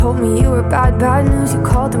were bad news. You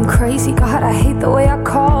called them crazy. God, I hate the way I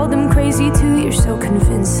called them crazy too. You're so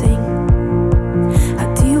convincing.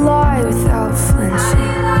 How do you lie without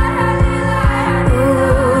flinching?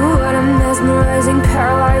 Ooh, what a mesmerizing,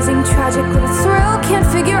 paralyzing, tragic little thrill. Can't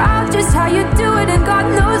figure out just how you do it, and God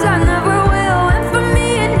knows I never will. And for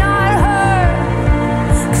me and not her,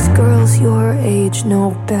 'cause girls your age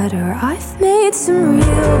know better. I've made some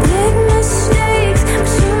real big mistakes, but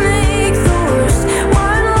you make the worst.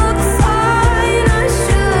 One looked fine, I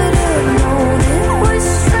should have known it was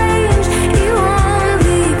strange. You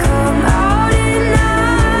only come out at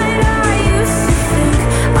night. I used to think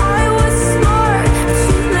I was smart, but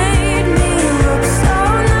you made me look so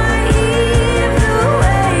naive. The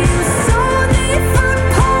way you sold me for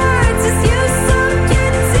parts as you sunk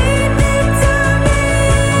it deep into me.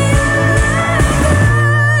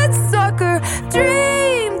 That sucker,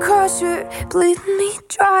 dream crusher, bleeding me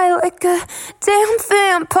dry like a damn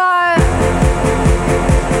vampire.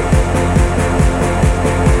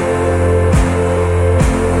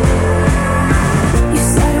 You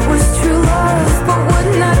said it was true love, but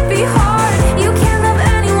wouldn't that be hard? You can't love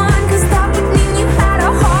anyone, 'cause that would mean you had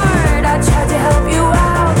a heart. I tried to help you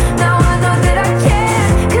out, now I know that I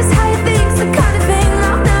can't, 'cause how you think's the kind of thing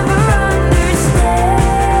I'll never understand.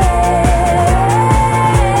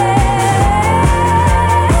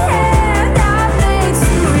 That makes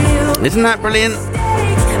you real. Isn't that brilliant?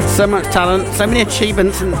 So much talent, so many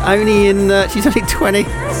achievements, and she's only 20.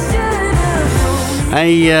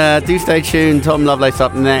 Hey, do stay tuned. Tom Lovelace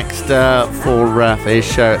up next for his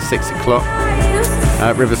show at 6 o'clock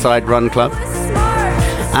at Riverside Run Club.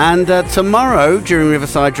 And tomorrow during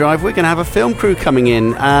Riverside Drive, we're going to have a film crew coming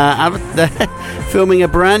in. They're filming a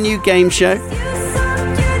brand new game show.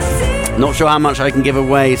 Not sure how much I can give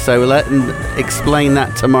away, so we'll let them explain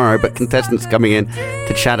that tomorrow. But contestants coming in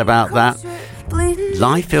to chat about that.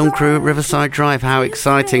 Live film crew at Riverside Drive. How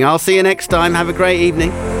exciting. I'll see you next time. Have a great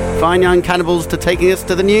evening. Fine Young Cannibals to taking us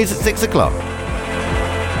to the news at 6 o'clock.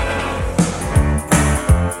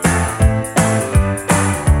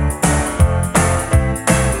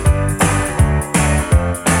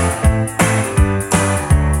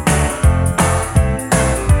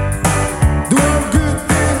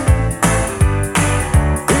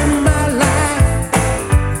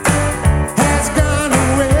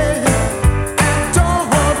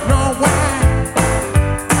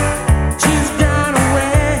 She's gone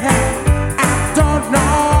away. I don't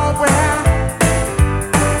know where.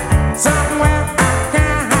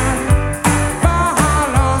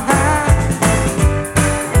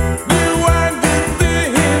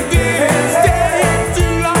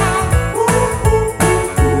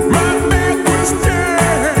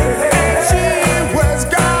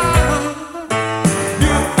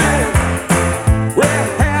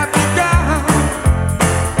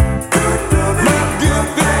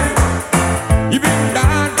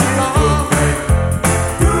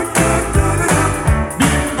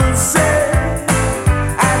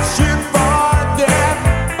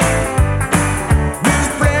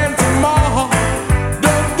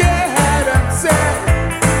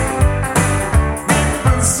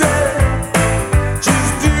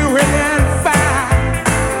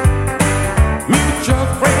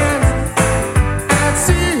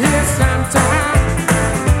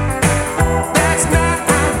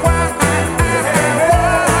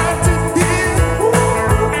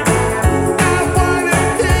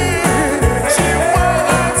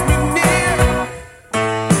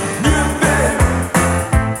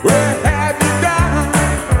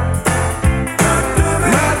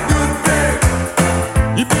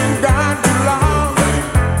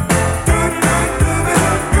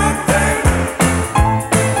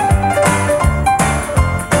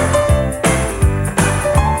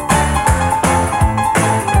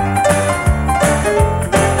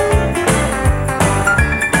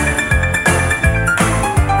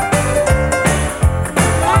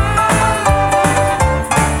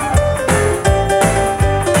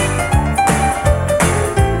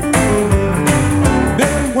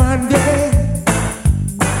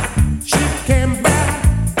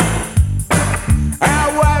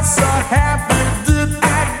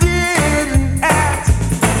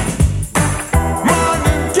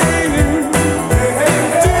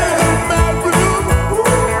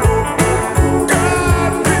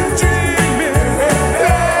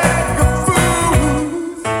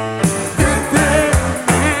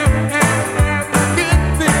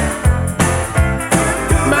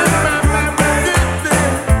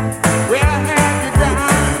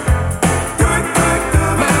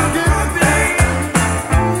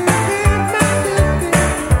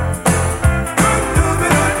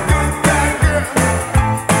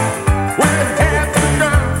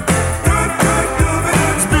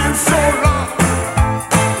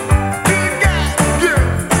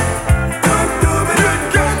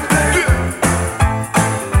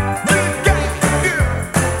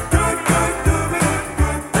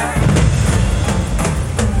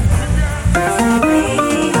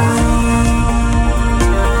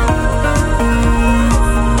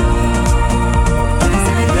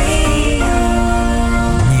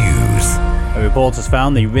 report has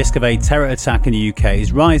found the risk of a terror attack in the UK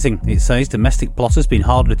is rising. It says domestic plotters have been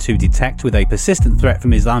harder to detect, with a persistent threat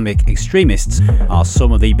from Islamic extremists are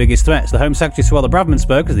some of the biggest threats. The Home Secretary Suella Braverman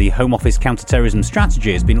spoke as the Home Office counter-terrorism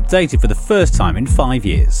strategy has been updated for the first time in 5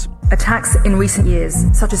 years. Attacks in recent years,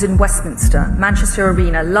 such as in Westminster, Manchester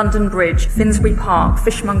Arena, London Bridge, Finsbury Park,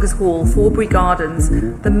 Fishmongers Hall, Forbury Gardens,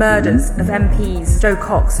 the murders of MPs Joe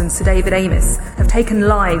Cox and Sir David Amess have taken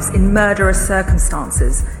lives in murderous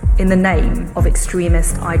circumstances in the name of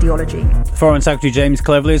extremist ideology. Foreign Secretary James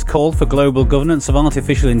Cleverly has called for global governance of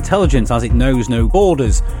artificial intelligence as it knows no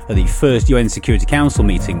borders at the first UN Security Council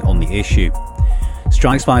meeting on the issue.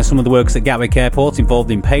 Strikes by some of the workers at Gatwick Airport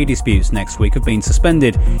involved in pay disputes next week have been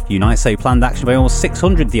suspended. Unite say planned action by almost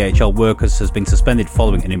 600 DHL workers has been suspended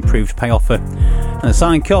following an improved pay offer. And a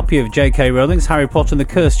signed copy of J.K. Rowling's Harry Potter and the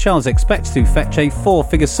Cursed Child is expected to fetch a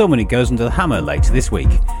 4-figure sum when it goes under the hammer later this week.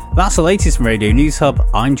 That's the latest from Radio News Hub.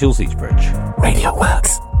 I'm Jules Eachbridge. Radio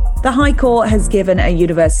Works. The High Court has given a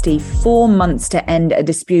university 4 months to end a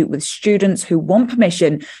dispute with students who want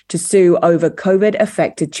permission to sue over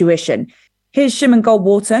COVID-affected tuition. Here's Shimon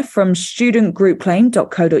Goldwater from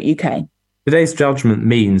studentgroupclaim.co.uk. Today's judgment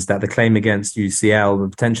means that the claim against UCL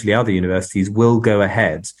and potentially other universities will go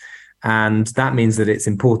ahead. And that means that it's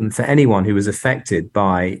important for anyone who was affected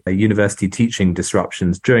by university teaching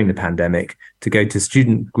disruptions during the pandemic to go to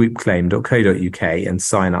studentgroupclaim.co.uk and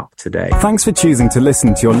sign up today. Thanks for choosing to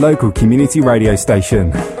listen to your local community radio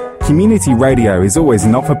station. Community radio is always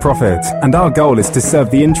not-for-profit, and our goal is to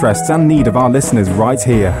serve the interests and need of our listeners right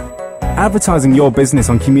here. Advertising your business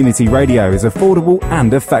on community radio is affordable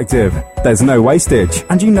and effective. There's no wastage,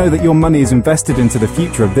 and you know that your money is invested into the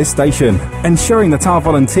future of this station, ensuring that our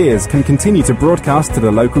volunteers can continue to broadcast to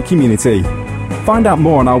the local community. Find out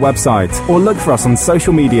more on our website or look for us on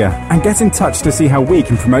social media and get in touch to see how we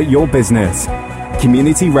can promote your business.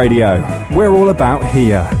 Community Radio, we're all about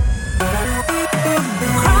here.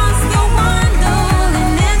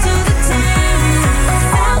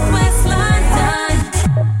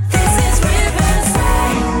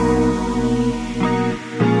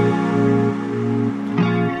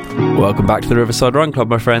 Welcome back to the Riverside Run Club,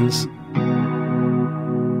 my friends.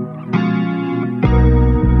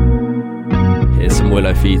 Here's some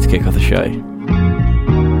Willow for you to kick off the show.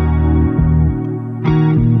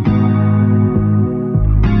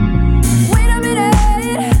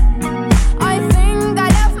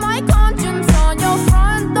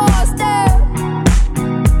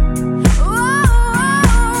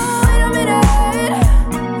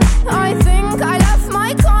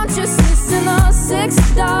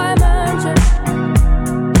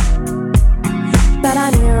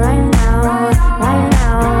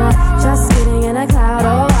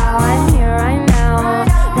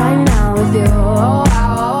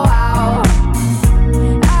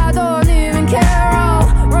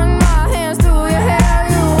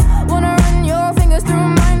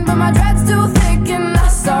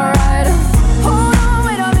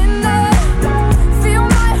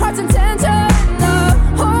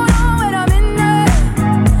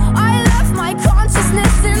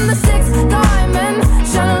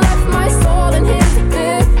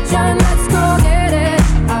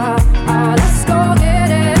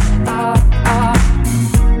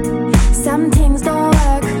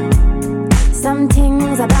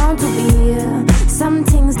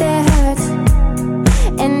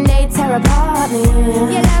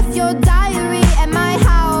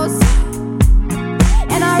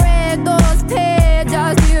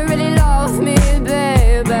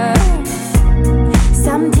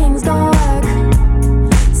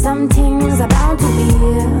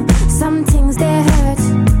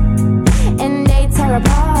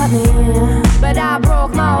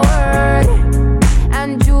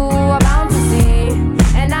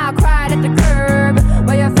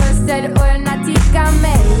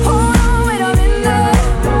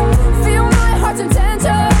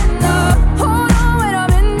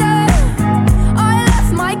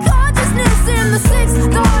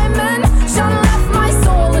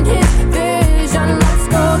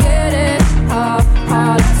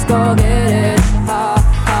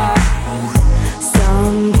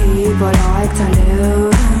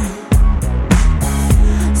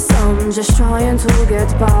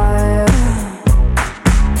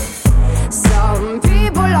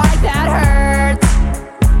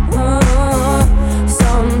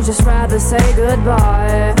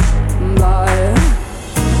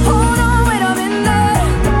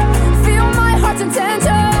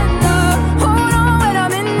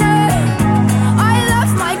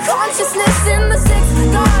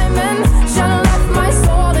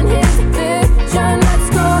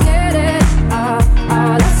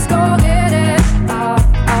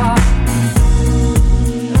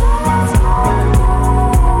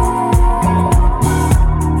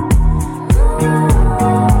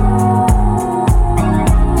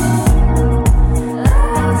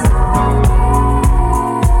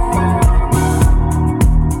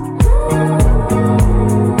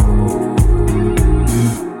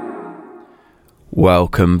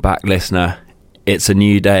 Welcome back, listener. It's a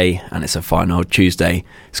new day and it's a fine old Tuesday.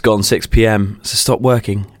 It's gone 6 p.m, so stop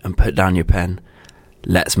working and put down your pen.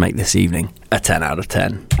 Let's make this evening a 10 out of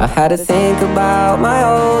 10. I had to think about my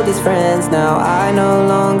oldest friends. Now I no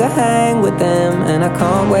longer hang with them, and I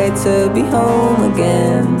can't wait to be home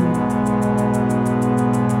again.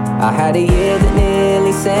 I had a year that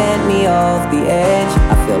nearly sent me off the edge.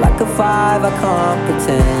 I feel like a 5, I can't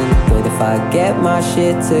pretend. But if I get my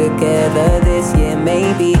shit together this year,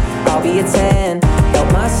 maybe I'll be a 10.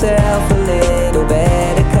 Help myself a little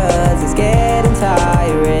better, cause it's getting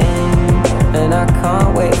tiring. And I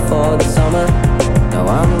can't wait for the summer. No,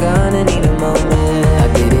 I'm gonna need a moment. I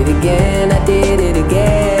did it again, I did it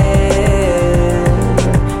again.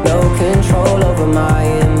 No control over my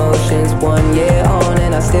emotions. 1 year on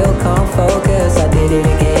and I still can't focus. I did it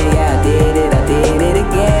again, yeah, I did it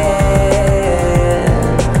again.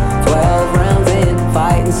 12 rounds in,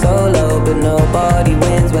 fighting solo, but nobody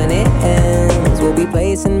wins when it ends. We'll be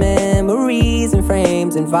placing memories and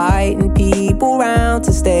frames, inviting people round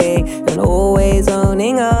to stay, and always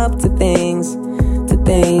owning up to things.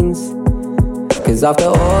 Cause after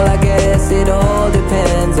all, I guess it all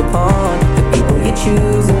depends upon the people you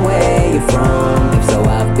choose and where you're from. If so,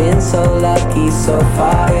 I've been so lucky so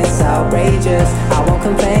far, it's outrageous, I won't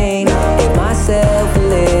complain. Give myself a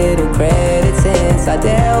little credit since I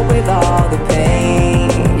dealt with all the pain.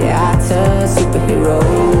 Yeah, I turned superhero,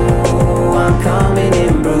 I'm coming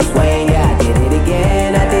in Bruce Wayne. Yeah, I did it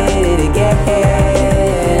again, I did it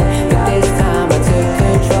again. But this time I took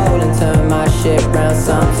control and turned my shit round.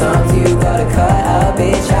 Sometimes you gotta cut a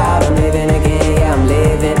bitch out. I'm living again, yeah, I'm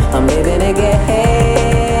living again.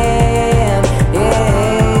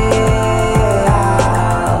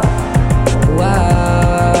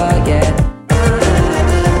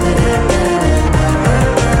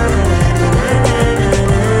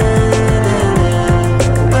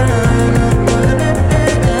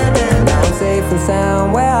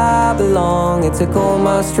 It took all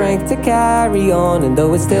my strength to carry on, and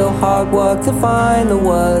though it's still hard work to find the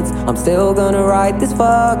words, I'm still gonna write this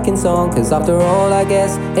fucking song. Cause after all, I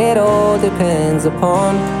guess it all depends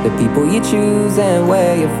upon the people you choose and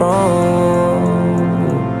where you're from.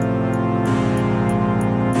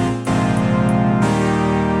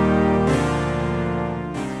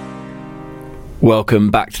 Welcome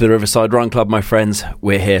back to the Riverside Run Club, my friends.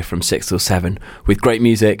 We're here from 6 till 7 with great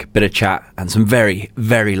music, bit of chat and some very,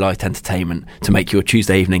 very light entertainment to make your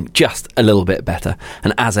Tuesday evening just a little bit better.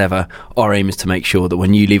 And as ever, our aim is to make sure that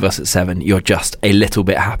when you leave us at 7, you're just a little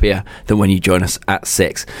bit happier than when you join us at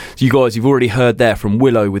 6. So you guys, you've already heard there from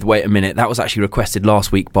Willow with Wait a Minute. That was actually requested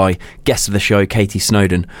last week by guest of the show, Katie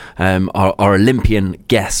Snowden, our Olympian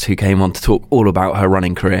guest who came on to talk all about her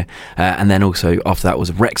running career. And then also after that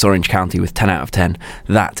was Rex Orange County with 10 out of 10.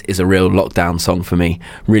 That is a real lockdown song for me.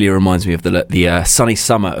 Really reminds me of the sunny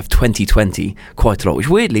summer of 2020 quite a lot, which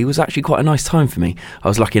weirdly was actually quite a nice time for me. I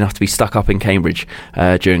was lucky enough to be stuck up in Cambridge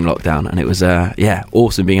during lockdown, and it was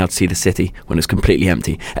awesome being able to see the city when it was completely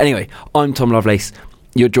empty. Anyway, I'm Tom Lovelace.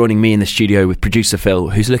 You're joining me in the studio with producer Phil,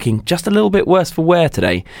 who's looking just a little bit worse for wear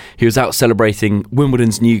today. He was out celebrating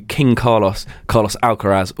Wimbledon's new King Carlos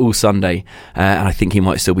Alcaraz, all Sunday, and I think he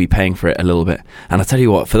might still be paying for it a little bit. And I tell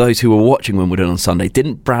you what, for those who were watching Wimbledon on Sunday,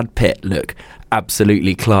 didn't Brad Pitt look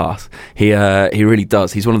absolutely class? He really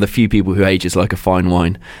does. He's one of the few people who ages like a fine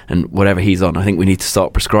wine, and whatever he's on, I think we need to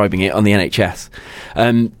start prescribing it on the NHS.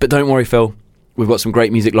 But don't worry, Phil. We've got some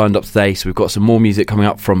great music lined up today, so we've got some more music coming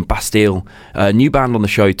up from Bastille, new band on the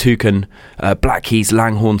show, Toucan, Black Keys,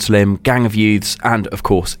 Langhorne Slim, Gang of Youths, and of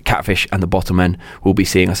course Catfish and the Bottlemen will be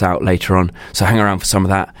seeing us out later on, so hang around for some of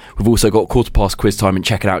that. We've also got quarter past quiz time and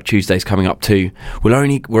Check It Out Tuesdays coming up too. We're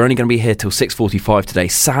only going to be here till 6:45 today.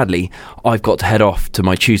 Sadly, I've got to head off to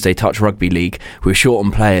my Tuesday Touch Rugby League. We're short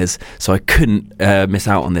on players, so I couldn't miss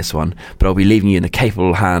out on this one, but I'll be leaving you in the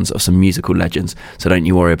capable hands of some musical legends, so don't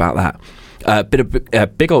you worry about that.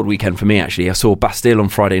 Big old weekend for me, actually. I saw Bastille on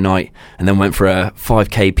Friday night and then went for a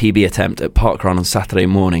 5k PB attempt at Parkrun on Saturday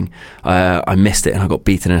morning. I missed it and I got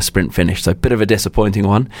beaten in a sprint finish, so a bit of a disappointing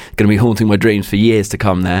one. Going to be haunting my dreams for years to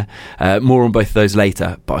come there. More on both of those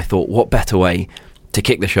later, but I thought, what better way to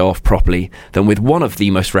kick the show off properly than with one of the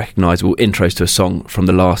most recognisable intros to a song from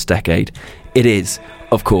the last decade. It is,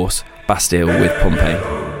 of course, Bastille with Pompeii.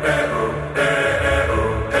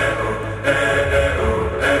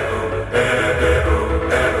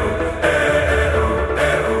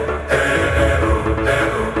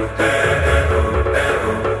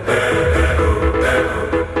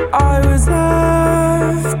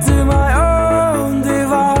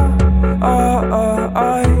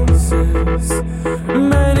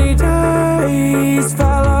 Many days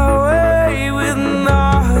fell away with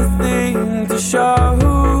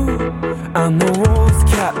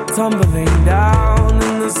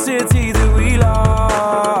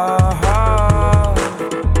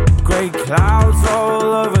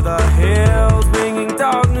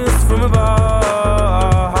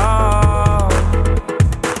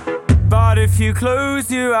close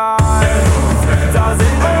your eyes, does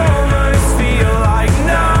it almost feel like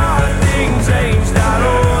nothing changed at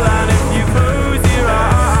all? And if you close your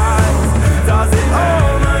eyes, does it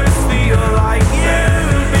almost feel like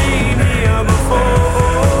you've been here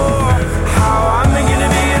before? How am I gonna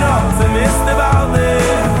be an optimist about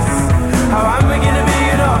this? How am I gonna be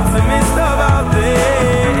an optimist about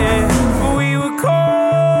this? We were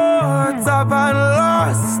caught up and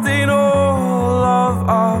lost in all of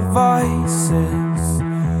our vices.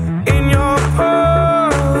 In your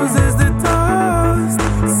pose as the dust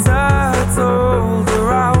settled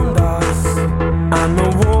around us, and the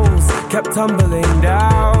walls kept tumbling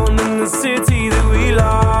down in the city that we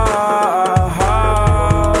love.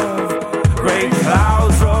 Great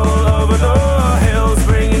clouds roll over the hills,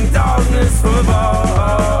 bringing darkness from above.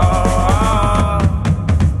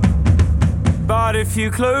 But if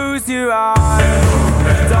you close your eyes,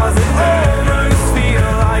 does it almost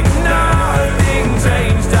feel like nothing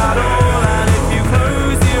changed at all? And if you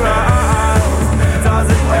close your eyes, does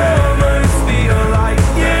it almost feel like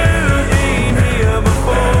you've been here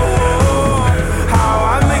before? How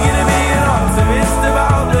am I gonna be an optimist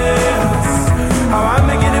about this? How am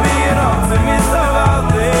I gonna be an optimist about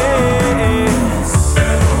this?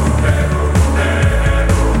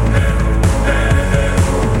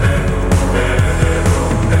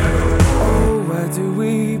 Oh, where do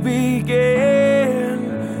we begin?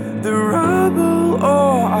 The rubble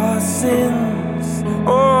or our sins?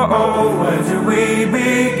 Oh, where do we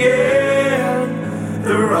begin?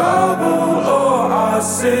 The rubble or our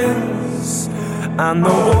sins? And the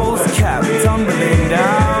walls kept tumbling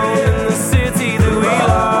down in the city that we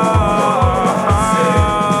love.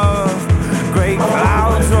 Great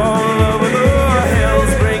clouds roll over the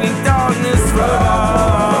hills, bringing darkness from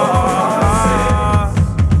above.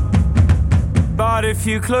 But if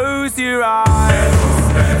you close your eyes,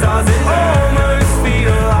 does it almost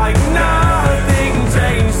feel like nothing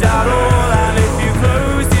changed at all? And if you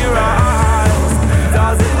close your eyes,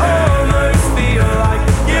 does it almost feel like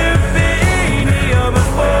you've been here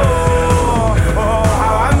before? Oh,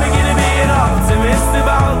 how am I gonna be an optimist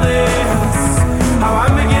about this? How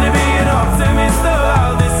am I gonna be an optimist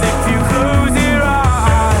about this? If you close your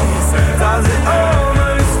eyes, does it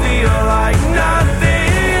almost feel like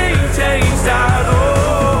nothing changed at all?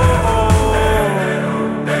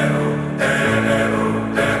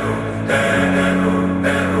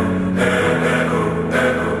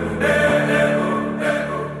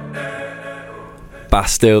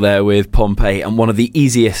 Bastille there with Pompeii, and one of the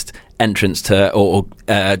easiest entrants to, or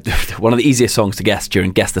one of the easiest songs to guess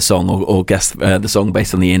during Guess the Song, or guess the song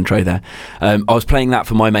based on the intro there. I was playing that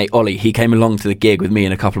for my mate Ollie. He came along to the gig with me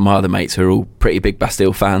and a couple of my other mates who are all pretty big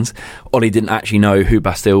Bastille fans. Ollie didn't actually know who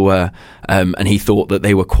Bastille were, and he thought that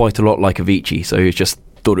they were quite a lot like Avicii, so he was just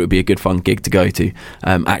thought it would be a good fun gig to go to.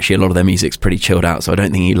 Actually, a lot of their music's pretty chilled out, so I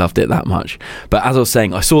don't think he loved it that much. But as I was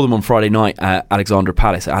saying, I saw them on Friday night at Alexandra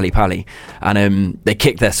Palace at Ali Pali, and they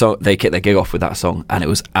kicked their gig off with that song, and it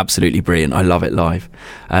was absolutely brilliant. I love it live.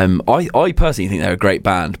 I personally think they're a great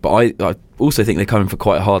band, but I also think they're coming for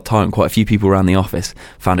quite a hard time. Quite a few people around the office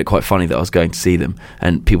found it quite funny that I was going to see them,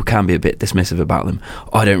 and people can be a bit dismissive about them.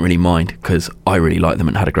 I don't really mind, because I really like them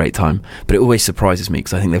and had a great time, but it always surprises me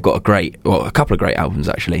because I think they've got a couple of great albums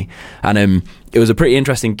actually. And it was a pretty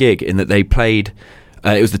interesting gig in that they played,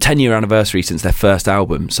 it was the 10-year anniversary since their first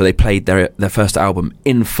album, so they played their first album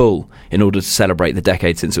in full in order to celebrate the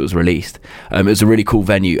decade since it was released. It was a really cool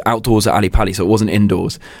venue, outdoors at Ali Pali, so it wasn't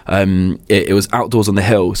indoors. It was outdoors on the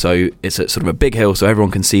hill, so it's a sort of a big hill, so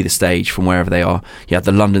everyone can see the stage from wherever they are. You had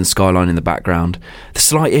the London skyline in the background. The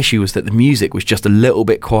slight issue was that the music was just a little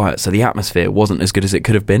bit quiet, so the atmosphere wasn't as good as it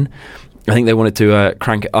could have been. I think they wanted to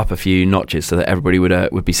crank it up a few notches so that everybody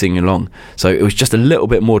would be singing along. So it was just a little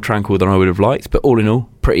bit more tranquil than I would have liked, but all in all,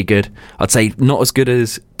 pretty good. I'd say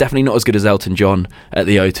definitely not as good as Elton John at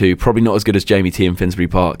the O2, probably not as good as Jamie T in Finsbury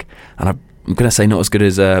Park, and I'm going to say not as good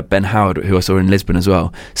as Ben Howard, who I saw in Lisbon as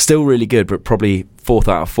well. Still really good, but probably 4th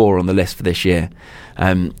out of 4 on the list for this year.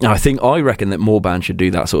 I reckon that more bands should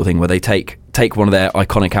do that sort of thing, where they take one of their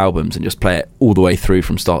iconic albums and just play it all the way through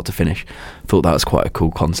from start to finish. Thought that was quite a cool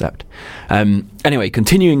concept. Anyway,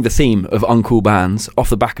 continuing the theme of uncool bands, off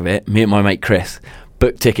the back of it, me and my mate Chris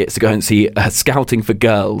booked tickets to go and see Scouting for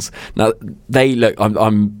Girls. Now, they look,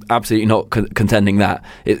 I'm absolutely not contending that.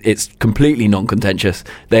 It's completely non-contentious.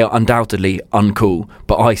 They are undoubtedly uncool,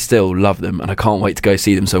 but I still love them and I can't wait to go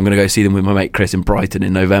see them. So I'm going to go see them with my mate Chris in Brighton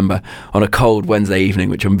in November on a cold Wednesday evening,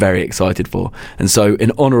 which I'm very excited for. And so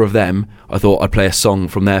in honour of them, I thought I'd play a song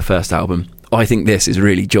from their first album. I think this is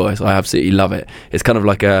really joyous. I absolutely love it. It's kind of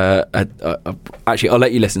like actually, I'll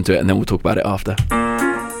let you listen to it and then we'll talk about it after.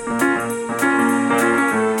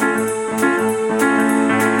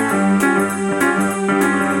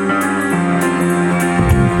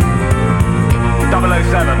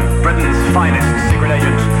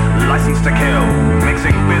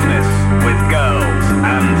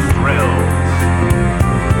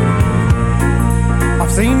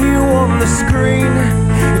 I've seen you on the screen,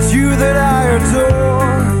 it's you that I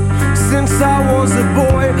adore. Since I was a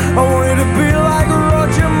boy, I wanted to be like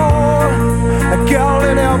Roger Moore. A girl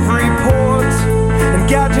in every port, and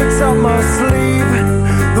gadgets up my sleeve.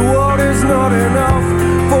 The world is not enough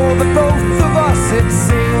for the both of us, it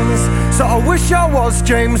seems. So I wish I was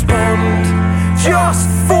James Bond,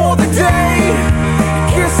 just for the day.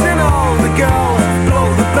 Kissing all the girls,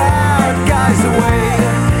 blow the bad guys away.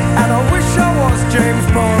 And I wish I was James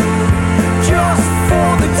Bond, just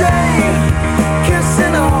for the day.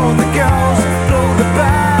 Kissing all the girls, blow the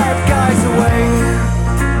bad guys away.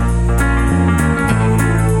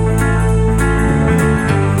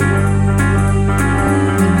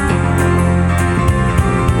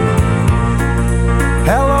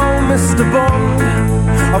 Hello, Mr. Bond,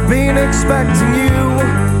 I've been expecting you.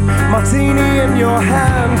 Martini in your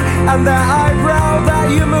hand, and that eyebrow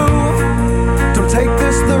that you move. Don't take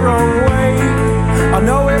this the wrong way, I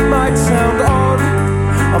know it might sound odd.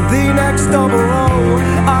 I'm the next 00,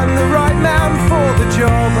 I'm the right man for the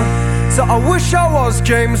job. So I wish I was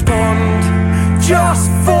James Bond, just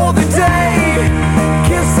for the day.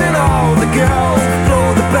 Kissing all the girls,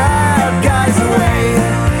 blow the bad guys away.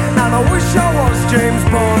 And I wish I was James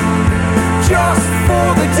Bond, just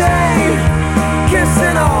for the day.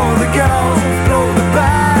 Kissing all the girls, blow the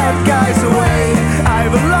bad guys away. I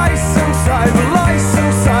have a license, I have a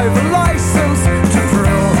license, I have a license to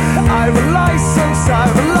thrill. I have a license,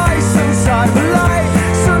 I have a license, I have a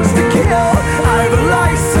license to kill. I have a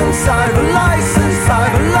license, I have a license, I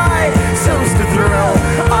have a license to thrill.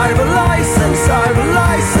 I have a license, I have a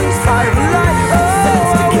license, I have a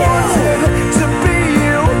license to kill. I wanted to be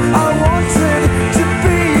you, I wanted to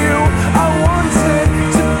be you, I wanted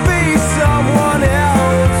to be someone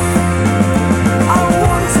else. I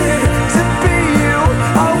wanted to be you,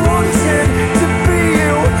 I wanted to be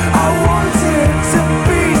you, I wanted to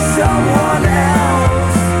be someone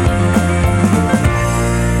else.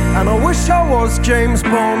 And I wish I was James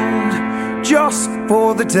Bond, just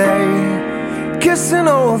for the day. Kissing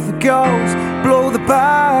all the girls, blow the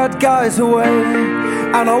bad guys away.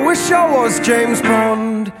 And I wish I was James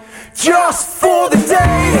Bond, just for the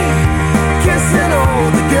day. Kissing all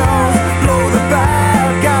the girls, blow the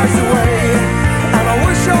bad guys away. And I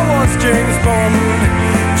wish I was James Bond,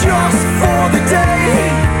 just for the day.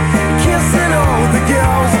 Kissing all the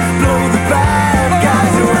girls, blow the bad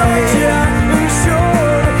guys away. And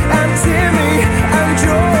Sean and Timmy and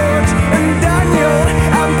George and Daniel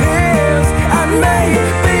and Piers and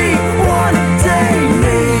maybe one day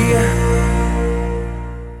me.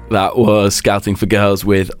 That was Scouting for Girls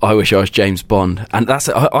with I Wish I Was James Bond. And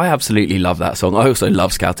I absolutely love that song. I also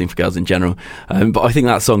love Scouting for Girls in general. But I think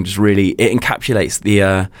that song just really, it encapsulates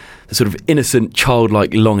the sort of innocent,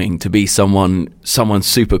 childlike longing to be someone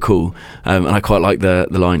super cool. And I quite like the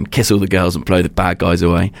line, kiss all the girls and blow the bad guys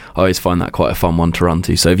away. I always find that quite a fun one to run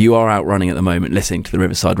to. So if you are out running at the moment, listening to the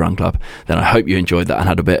Riverside Run Club, then I hope you enjoyed that and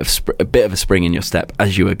had a bit of a spring in your step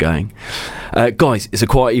as you were going. Guys, it's a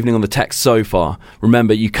quiet evening on the text so far.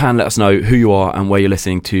 Remember, you can let us know who you are and where you're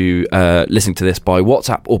listening to this by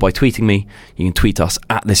WhatsApp or by tweeting me. You can tweet us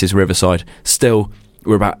at This Is Riverside. Still,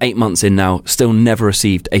 we're about 8 months in now, still never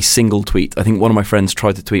received a single tweet. I think one of my friends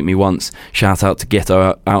tried to tweet me once, shout out to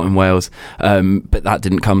Gitto out in Wales, but that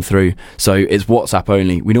didn't come through. So it's WhatsApp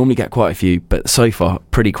only. We normally get quite a few, but so far,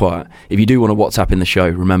 pretty quiet. If you do want to WhatsApp in the show,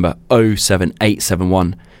 remember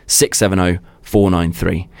 07871 670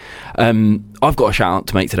 493. I've got a shout out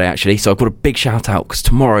to make today, actually. So I've got a big shout out because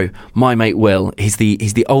tomorrow my mate Will, he's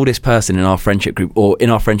the oldest person in our friendship group, or in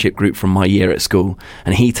our friendship group from my year at school,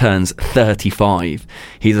 and he turns 35.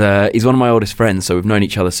 He's one of my oldest friends, so we've known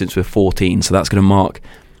each other since we're 14. So that's going to mark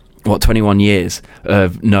 21 years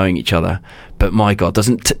of knowing each other. But my God,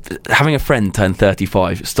 having a friend turn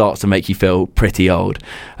 35 starts to make you feel pretty old.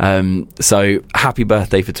 So happy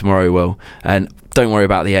birthday for tomorrow, Will. And don't worry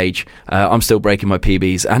about the age. I'm still breaking my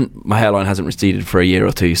PBs and my hairline hasn't receded for a year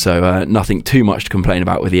or two. So nothing too much to complain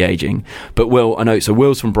about with the aging. But Will, I know, so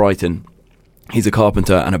Will's from Brighton. He's a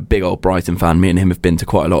carpenter and a big old Brighton fan. Me and him have been to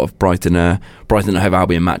quite a lot of Brighton and Hove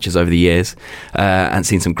Albion matches over the years and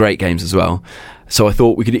seen some great games as well. So I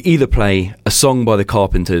thought we could either play a song by the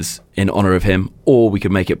Carpenters in honour of him, or we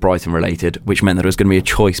could make it Brighton related, which meant that there was going to be a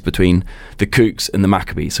choice between the Kooks and the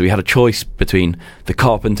Maccabees. So we had a choice between the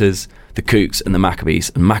Carpenters, the Kooks and the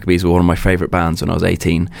Maccabees. And Maccabees were one of my favourite bands when I was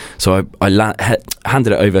 18. So I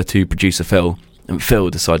handed it over to producer Phil, and Phil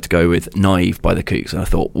decided to go with Naive by the Kooks. And I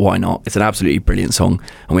thought, why not? It's an absolutely brilliant song,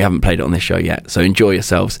 and we haven't played it on this show yet. So enjoy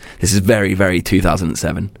yourselves. This is very, very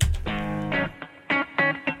 2007.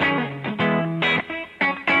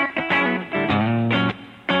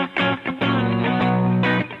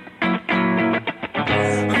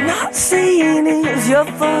 saying it was your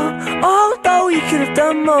fault, although you could have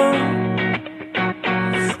done more.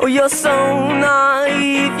 Oh, you're so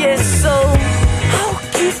naive, yes, so how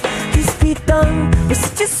could this be done with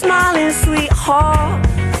such a smiling sweetheart?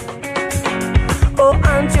 Oh,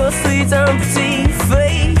 and your sweet and pretty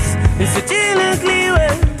face is such an ugly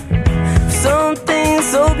way, something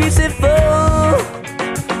so beautiful.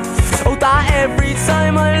 Oh, that every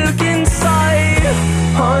time I look inside,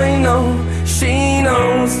 I know she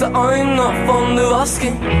knows that I'm not fond of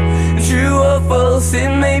asking. True or false it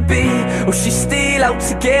may be, or she's still out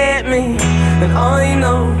to get me. And I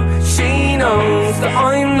know she knows that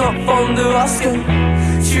I'm not fond of asking.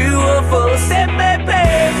 True or false it may be,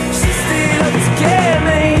 she's still out to get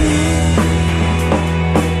me.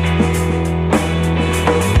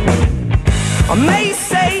 I may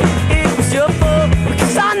say it was your fault,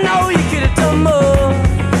 because I know you could have done more.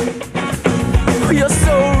 You're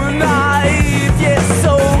so naive, yes,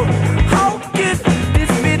 so how could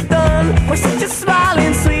this be done with such a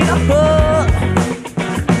smiling sweetheart?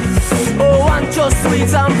 Oh, and your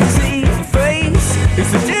sweet and pretty face is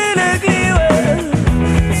such an ugly way,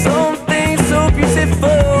 something so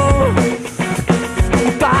beautiful.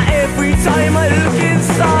 But every time I look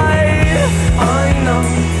inside, I know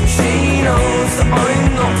she knows that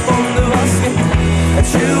I'm not fond of asking. And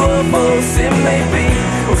true or false it may be,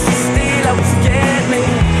 or she's still out to get me.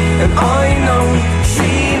 And I know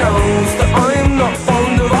she knows that I'm not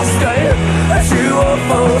fond of asking. And true or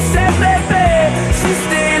false it may be, she's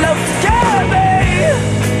still out to get me.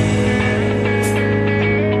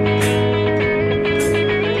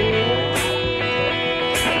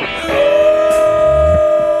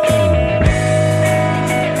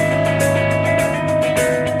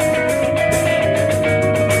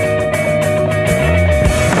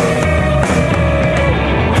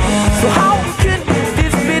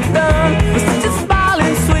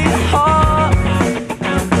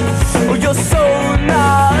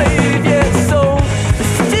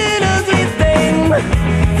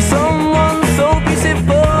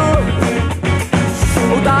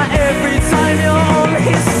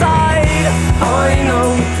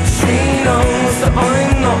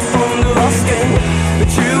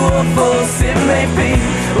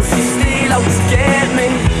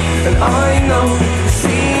 I know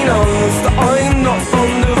she knows that I'm not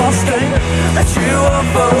fond of asking. That you are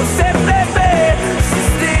both said, baby, she's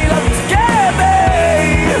still up to get me.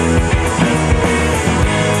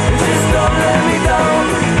 Just don't let me down.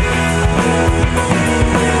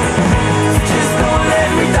 Just don't let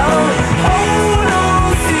me down. Hold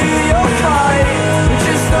on to your kite.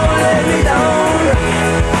 Just don't let me down.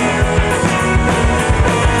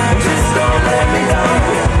 Just don't let me down.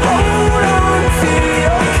 Hold on to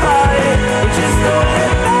your kite. Just don't let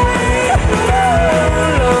me down.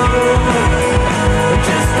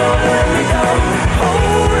 Just don't let me down.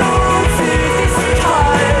 Hold on to this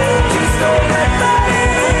kite. Just don't let me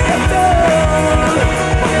down.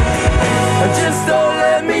 Just don't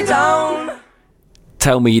let me down.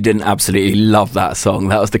 Tell me you didn't absolutely love that song.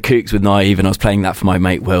 That was the Kooks with Naive, and I was playing that for my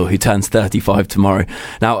mate Will, who turns 35 tomorrow.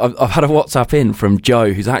 Now, I've had a WhatsApp in from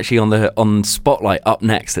Joe, who's actually on Spotlight up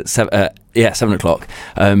next at 7 o'clock,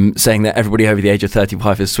 saying that everybody over the age of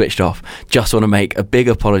 35 has switched off. Just want to make a big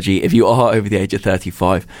apology. If you are over the age of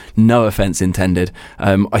 35, no offence intended.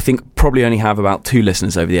 I think probably only have about 2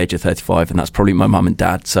 listeners over the age of 35, and that's probably my mum and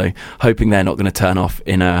dad, so hoping they're not going to turn off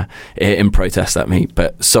in protest at me,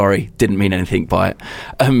 but sorry, didn't mean anything by it.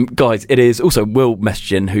 Guys, it is also Will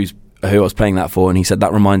messaging, who I was playing that for, and he said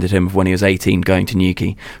that reminded him of when he was 18 going to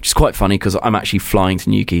Newquay, which is quite funny because I'm actually flying to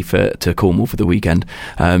Newquay to Cornwall for the weekend.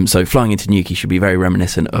 So flying into Newquay should be very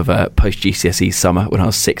reminiscent of post-GCSE summer when I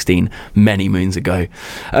was 16 many moons ago.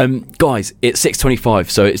 Guys, it's 6:25,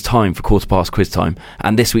 so it's time for quarter past quiz time,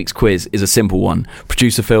 and this week's quiz is a simple one.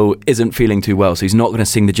 Producer Phil isn't feeling too well, so he's not going to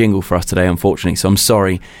sing the jingle for us today, unfortunately, so I'm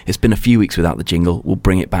sorry. It's been a few weeks without the jingle. We'll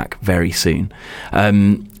bring it back very soon.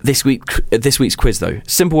 This week's quiz, though,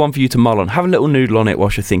 simple one for you to mull on. Have a little noodle on it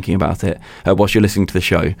whilst you're thinking about it, whilst you're listening to the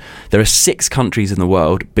show. There are 6 countries in the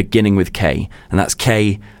world beginning with K, and that's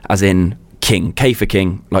K as in King. K for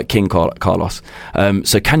King, like King Carlos.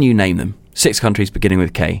 So can you name them? 6 countries beginning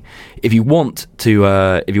with K. If you want to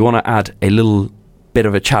add a little bit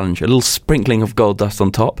of a challenge, a little sprinkling of gold dust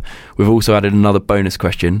on top, we've also added another bonus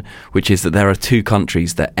question, which is that there are 2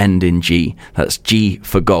 countries that end in G. That's G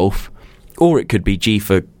for golf, or it could be G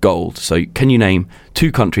for gold. So can you name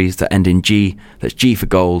 2 countries that end in G? That's G for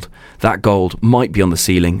gold. That gold might be on the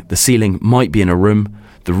ceiling might be in a room,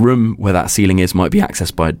 The room where that ceiling is might be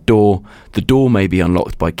accessed by a door. The door may be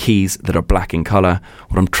unlocked by keys that are black in colour.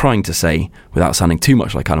 What I'm trying to say, without sounding too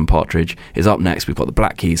much like Alan Partridge, is up next we've got the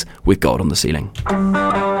black keys with gold on the ceiling.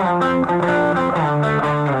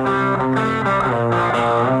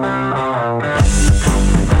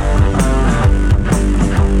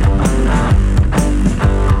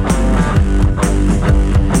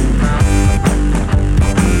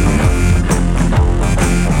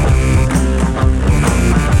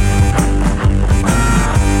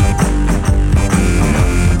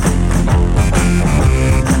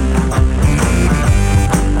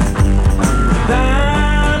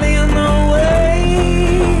 Down in the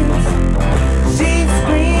waves, she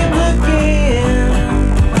screams again.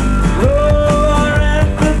 Roar at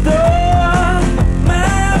the door,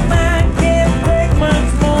 my mind can't take much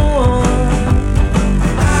more.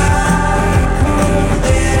 I could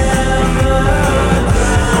never drown.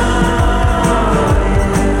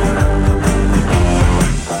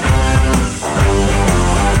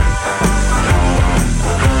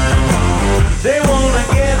 They wanna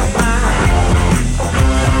get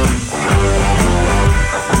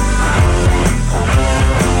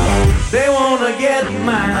They wanna get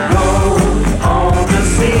mine. Gold on the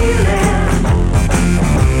ceiling.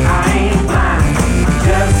 I ain't blind,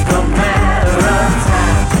 just a matter of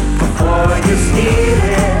time before you steal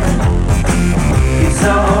it. It's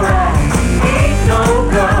alright, ain't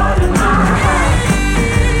no God in my heart.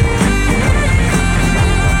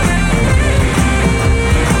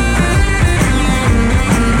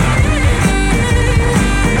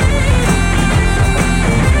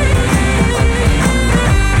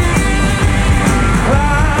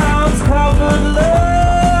 Clouds covered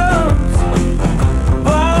loves,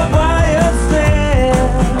 barbed wire snare,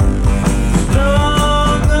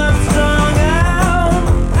 strung out.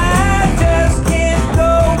 I just can't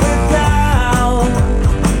go without.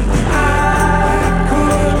 I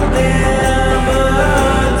could never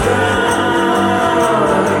drown.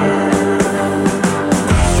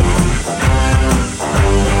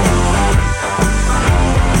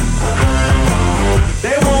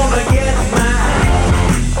 They wanna get mine.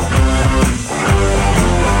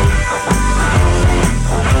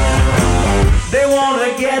 They wanna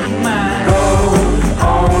get mine. Gold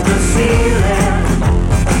on the ceiling.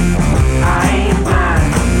 I ain't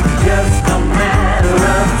blind, just a matter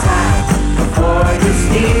of time before you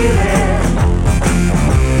steal it.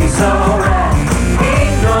 It's alright,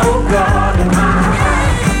 ain't no God in my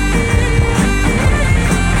heart.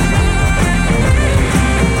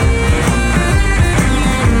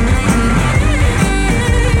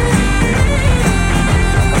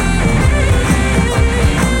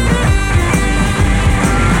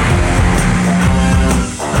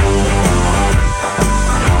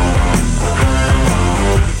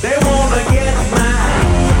 They wanna get mine.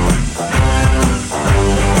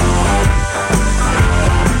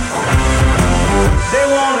 They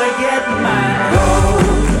wanna get mine.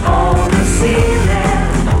 Gold on the ceiling.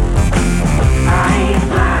 I ain't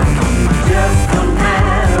blind, just a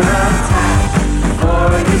matter of time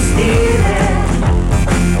before you steal it.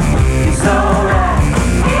 It's alright,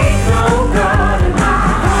 ain't no God in my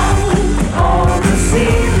heart. On the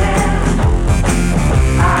ceiling.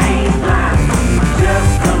 I ain't blind,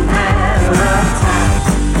 just a matter of time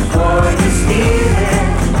before you steal it.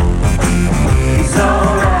 It's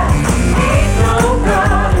alright, ain't no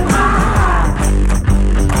God in my heart.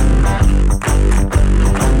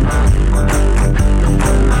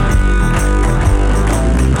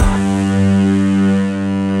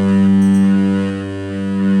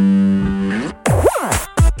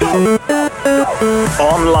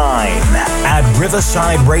 Online at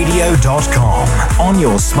riversideradio.com on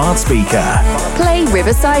your smart speaker. Play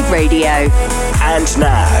Riverside Radio. And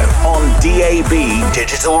now on DAB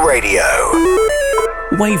Digital Radio.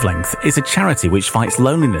 Wavelength is a charity which fights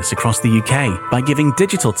loneliness across the UK by giving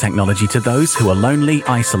digital technology to those who are lonely,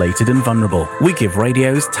 isolated and vulnerable. We give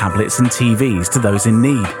radios, tablets and TVs to those in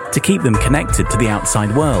need to keep them connected to the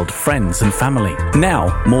outside world, friends and family.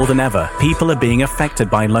 Now, more than ever, people are being affected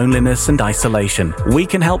by loneliness and isolation. We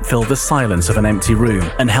can help fill the silence of an empty room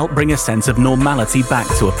and help bring a sense of normality back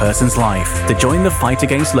to a person's life. To join the fight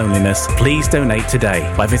against loneliness, please donate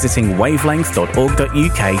today by visiting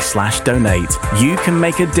wavelength.org.uk/donate. You can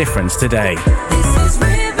make a difference today. This is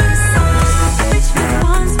Riverside, Richmond,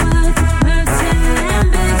 Wandsworth, Merton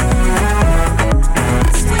and Big.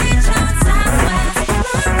 Sweet Southwest.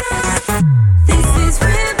 This is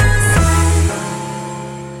Riverside.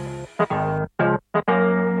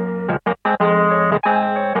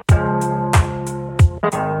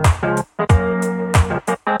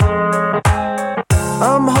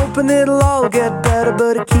 I'm hoping it'll all get better,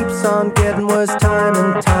 but it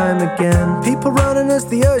as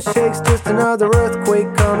the earth shakes, just another earthquake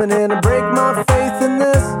coming in and break my faith in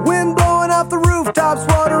this. Wind blowing off the rooftops,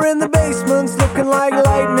 water in the basements, looking like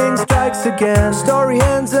lightning strikes again. Story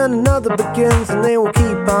ends and another begins, and they will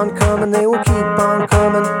keep on coming, they will keep on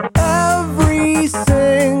coming. Every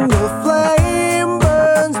single flame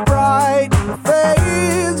burns bright and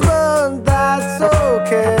fades, but that's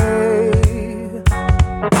okay.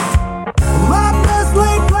 My best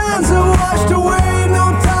laid plans are washed away,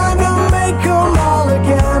 no time to make them all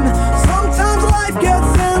again. Sometimes life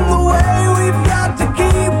gets in the way, we've got to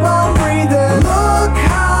keep on breathing. Look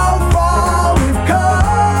how far we've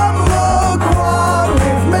come, look what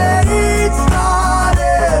we've made.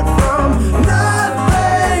 Started from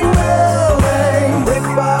nothing, building brick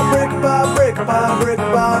by brick by brick by brick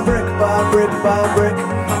by brick by brick by brick.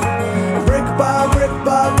 Brick by brick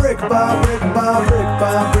by brick by brick by brick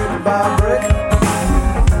by brick by brick.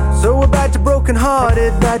 So we're back to broken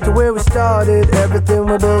hearted, back to where we started. Everything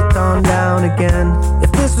we built on down again.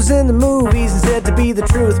 If this was in the movies and said to be the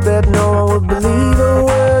truth, bet no one would believe a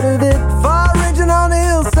word of it. Fire raging on the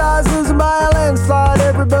hillsides, losing by a landslide.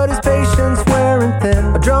 Everybody's patience wearing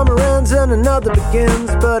thin. A drummer ends and another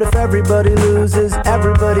begins, but if everybody loses,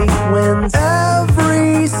 everybody wins.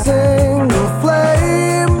 Every single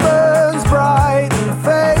flame burns bright and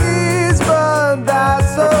fades, but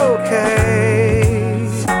that's okay.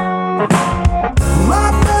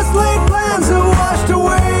 My best laid plans are washed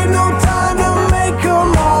away, no time to make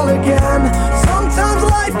them all again. Sometimes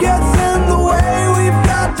life gets in the way, we've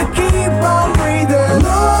got to keep on breathing.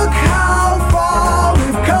 Look how far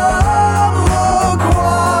we've come, look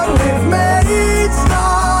what we've made.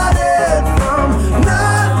 Started from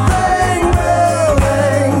nothing,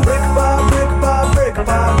 building brick by brick by brick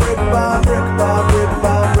by brick by brick by brick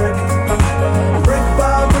by brick. Brick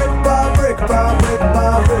by brick by brick by brick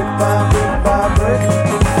by brick by brick by brick.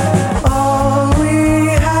 All we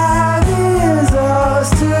have is us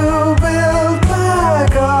to build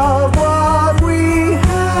back up what we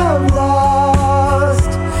have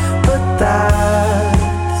lost, but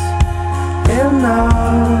that's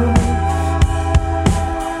enough.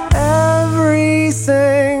 Every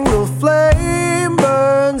single flame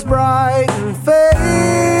burns bright and fades.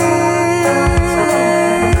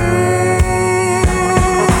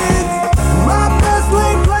 My best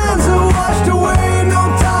laid plans are washed away, no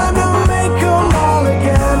time to make them all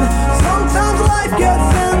again. Sometimes life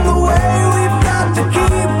gets in the way, we've got to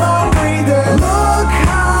keep on breathing. Look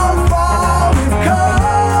how far we've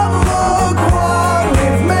come, look what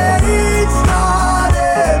we've made.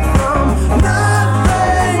 Started from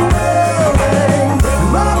nothing, building.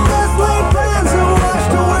 My best laid plans are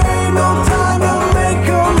washed away, no time to make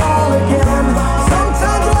them all again.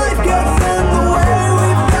 Sometimes life gets in the way,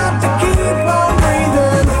 we've got to keep on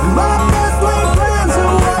breathing. My best laid plans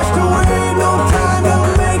are washed away, no time to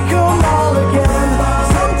make them all again.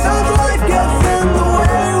 Sometimes life gets in the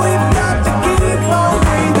way, we've got to keep on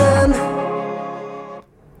breathing.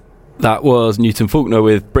 That was Newton Faulkner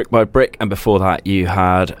with Brick by Brick, and before that you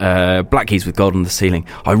had Black Keys with Gold on the Ceiling.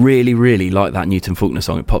 I really, really like that Newton Faulkner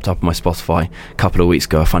song. It popped up on my Spotify a couple of weeks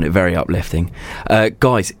ago. I find it very uplifting.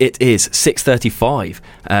 Guys, it is 6:35.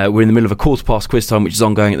 We're in the middle of a quarter past quiz time, which is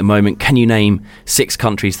ongoing at the moment. Can you name 6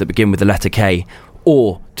 countries that begin with the letter K?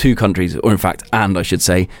 Or 2 countries, or in fact, and I should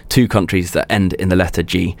say, 2 countries that end in the letter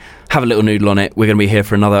G. Have a little noodle on it. We're going to be here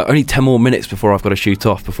for another only 10 more minutes before I've got to shoot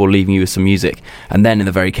off, before leaving you with some music. And then in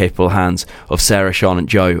the very capable hands of Sarah, Sean and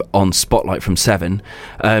Joe on Spotlight from 7.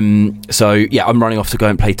 So yeah, I'm running off to go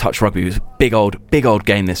and play touch rugby. It was a big old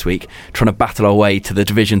game this week, trying to battle our way to the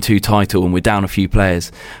Division 2 title, and we're down a few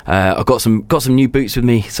players. I've got some new boots with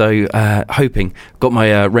me, so hoping, got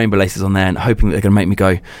my rainbow laces on there, and hoping that they're going to make me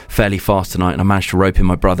go fairly fast tonight. And I managed to rope in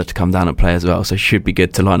my brother to come down and play as well, so should be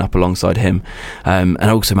good to line up alongside him. And I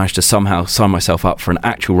also managed to somehow sign myself up for an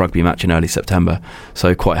actual rugby match in early September,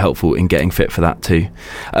 so quite helpful in getting fit for that too.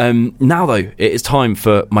 Now though, it is time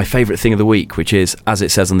for my favourite thing of the week, which is, as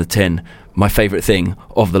it says on the tin, my favourite thing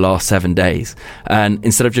of the last 7 days. And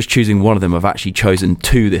instead of just choosing one of them, I've actually chosen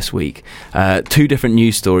 2 this week. 2 different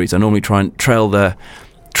news stories. I normally try and trail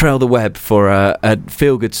the web for a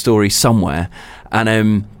feel-good story somewhere,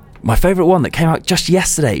 and my favourite one that came out just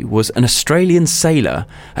yesterday was an Australian sailor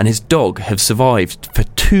and his dog have survived for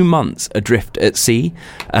 2 months adrift at sea.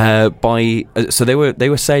 So they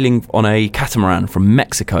were sailing on a catamaran from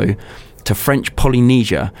Mexico to French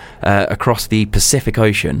Polynesia across the Pacific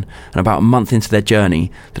Ocean, and about a month into their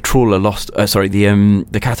journey, the trawler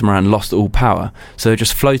the catamaran lost all power, so they're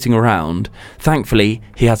just floating around. Thankfully,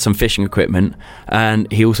 he had some fishing equipment,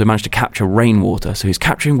 and he also managed to capture rainwater, so he's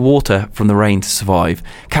capturing water from the rain to survive,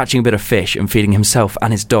 catching a bit of fish and feeding himself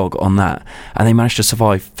and his dog on that, and they managed to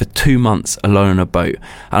survive for 2 months alone on a boat.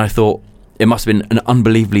 And I thought, it must have been an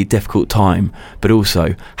unbelievably difficult time, but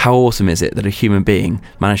also, how awesome is it that a human being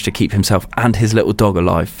managed to keep himself and his little dog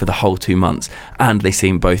alive for the whole 2 months? And they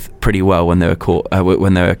seemed both pretty well when they were caught,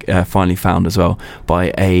 when they were finally found as well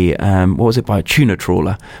by a by a tuna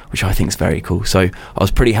trawler, which I think is very cool. So I was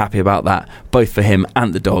pretty happy about that, both for him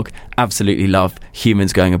and the dog. Absolutely love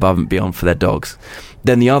humans going above and beyond for their dogs.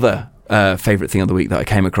 Then the other favourite thing of the week that I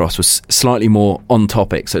came across was slightly more on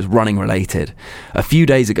topic, so it's running related. A few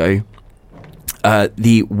days ago,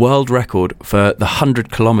 the world record for the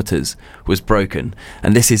 100 kilometres was broken,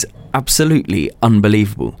 and this is absolutely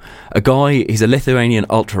unbelievable. A guy, he's a Lithuanian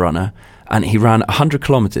ultra runner, and he ran 100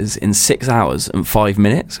 kilometres in 6 hours and 5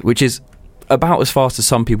 minutes, which is about as fast as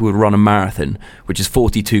some people would run a marathon, which is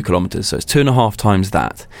 42 kilometres, so it's 2.5 times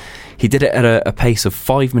that. He did it at a pace of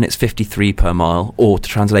 5 minutes 53 per mile, or to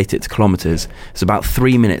translate it to kilometres, it's about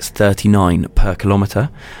 3 minutes 39 per kilometre.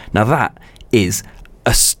 Now that is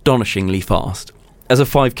astonishingly fast. As a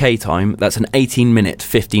 5k time, that's an 18-minute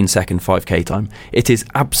 15-second 5k time. It is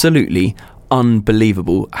absolutely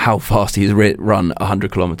unbelievable how fast he's run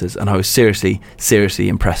 100 kilometres, and I was seriously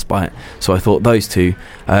impressed by it. So I thought those two,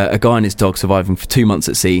 a guy and his dog surviving for 2 months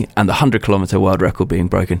at sea and the 100 kilometre world record being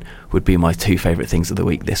broken, would be my two favourite things of the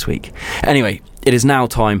week this week. Anyway, it is now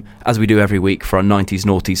time, as we do every week, for our 90s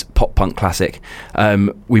noughties pop punk classic.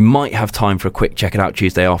 We might have time for a quick Check It Out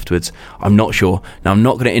Tuesday afterwards. I'm not sure. Now, I'm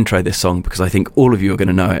not going to intro this song because I think all of you are going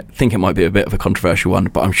to know it. I think it might be a bit of a controversial one,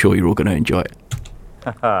 but I'm sure you're all going to enjoy it.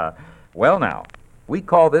 Well now, we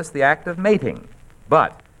call this the act of mating,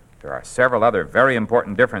 but there are several other very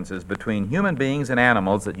important differences between human beings and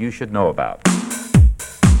animals that you should know about.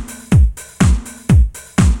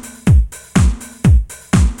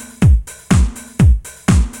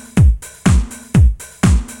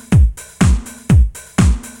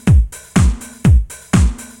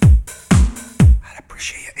 I'd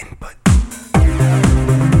appreciate your input.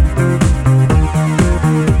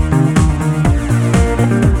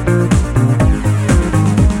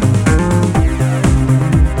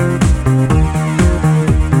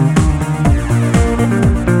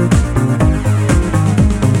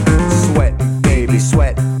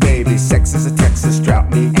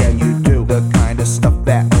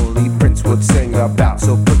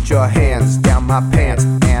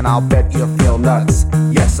 I'll bet you feel nuts.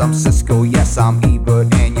 Yes, I'm Cisco, yes, I'm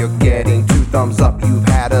Ebert, and you're getting 2 thumbs up. You've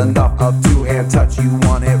had enough of 2-hand touch. You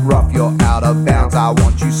want it rough, you're out of bounds. I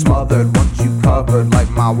want you smothered, want you covered like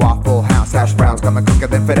my Waffle House hash browns. Coming quicker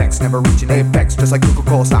than FedEx, never reaching apex. Just like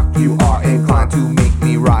Coca-Cola stock, you are inclined to make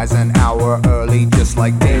me rise an hour early, just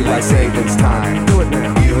like daylight savings time. Do it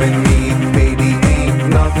now. You and me, baby, ain't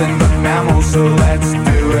nothing but mammals, so let's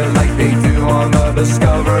do it like they do on the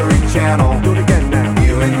Discovery Channel. Do it again now.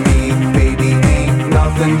 You and me, baby, ain't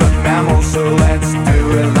nothing but mammals, so let's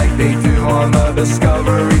do it like they do on the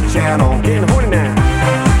Discovery Channel. Getting horny now.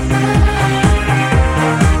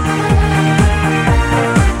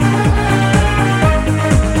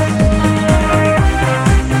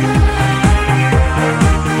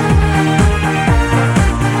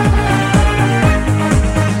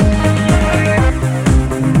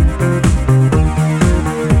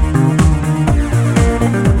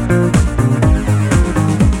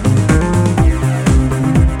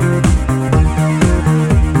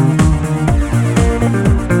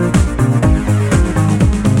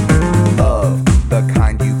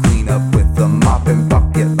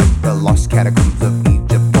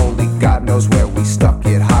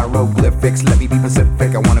 Let me be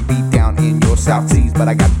Pacific, I wanna be down in your South Seas, but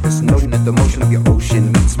I got this notion that the motion of your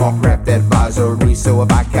ocean meets small craft advisory. So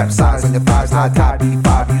if I capsize on your thighs, high tide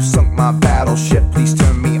B5, you sunk my battleship. Please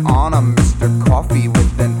turn me on, I'm Mr. Coffee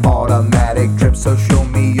with an automatic drip. So show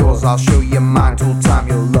me yours, I'll show you mine. Tool time,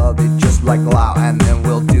 you'll love it just like Lau, and then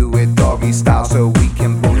we'll do it doggy style so we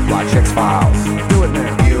can both watch X-Files. Do it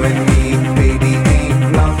now. You and me, baby,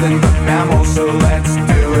 ain't nothing but mammals, so let's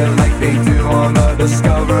do it like they do on the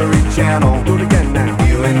Discovery Channel. Do it again now.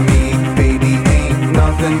 You and me, baby, ain't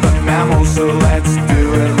nothing but mammals, so let's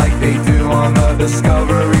do it like they do on the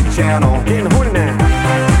Discovery Channel. Getting horny now.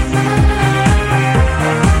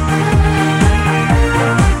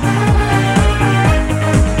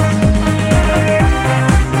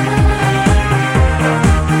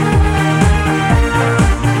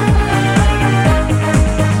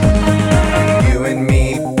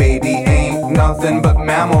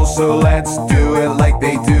 so let's do it like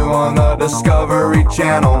they do on the Discovery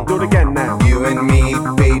Channel. Do it again now. You and me,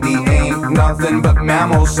 baby, ain't nothing but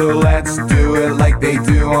mammals, so let's do it like they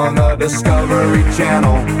do on the Discovery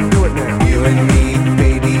Channel. Do it now. You and me,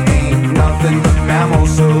 baby, ain't nothing but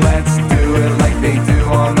mammals, so let's do it like they do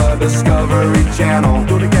on the Discovery Channel.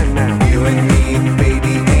 Do it again now. You and me,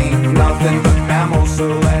 baby, ain't nothing but mammals, so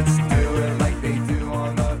let's do it like they do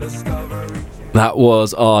on the Discovery Channel. That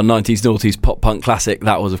was our 90s noughties pop punk classic.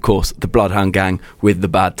 That was, of course, the Bloodhound Gang with The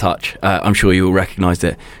Bad Touch. I'm sure you all recognised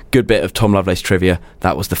it. Good bit of Tom Lovelace trivia.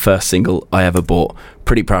 That was the first single I ever bought.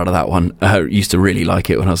 Pretty proud of that one. Used to really like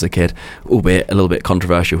it when I was a kid, albeit a little bit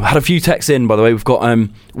controversial. Had a few texts in, by the way. We've got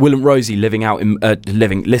Will and Rosie listening out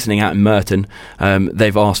in Merton.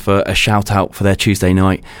 They've asked for a shout out for their Tuesday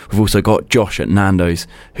night. We've also got Josh at Nando's,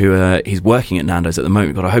 who he's working at Nando's at the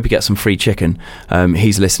moment. God, I hope he gets some free chicken.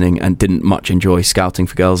 He's listening and didn't much enjoy Scouting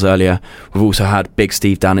for Girls earlier. We've also had Big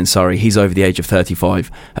Steve down in Surrey. He's over the age of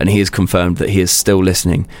 35, and he has confirmed that he is still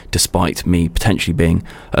listening, despite me potentially being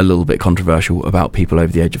a little bit controversial about people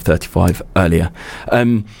over the age of 35 earlier.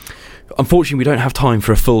 Unfortunately, we don't have time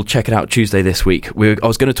for a full Check It Out Tuesday this week. I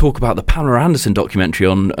was going to talk about the Pamela Anderson documentary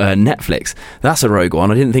on Netflix. That's a rogue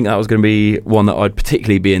one. I didn't think that was going to be one that I'd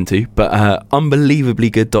particularly be into, but unbelievably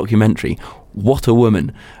good documentary. What a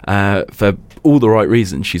woman, for all the right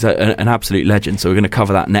reasons. She's an absolute legend, so we're going to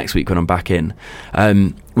cover that next week when I'm back in.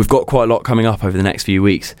 We've got quite a lot coming up over the next few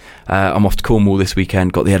weeks. I'm off to Cornwall this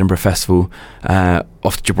weekend, got the Edinburgh Festival,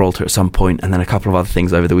 off to Gibraltar at some point, and then a couple of other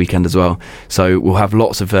things over the weekend as well. So we'll have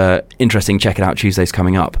lots of interesting Check It Out Tuesdays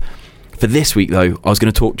coming up. For this week, though, I was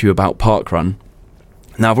going to talk to you about Parkrun.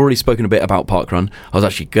 Now, I've already spoken a bit about Parkrun. I was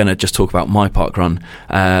actually going to just talk about my Parkrun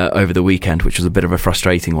over the weekend, which was a bit of a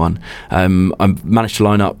frustrating one. I managed to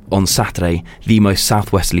line up on Saturday the most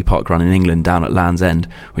southwesterly Parkrun in England down at Land's End,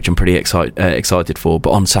 which I'm pretty excited for.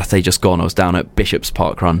 But on Saturday just gone, I was down at Bishop's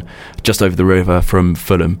Parkrun, just over the river from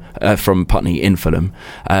Putney in Fulham.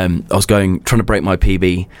 I was trying to break my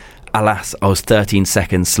PB. Alas, I was 13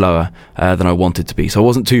 seconds slower than I wanted to be, so I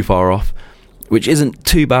wasn't too far off, which isn't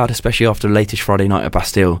too bad, especially after the latest Friday night at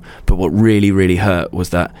Bastille. But what really, really hurt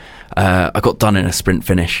was that I got done in a sprint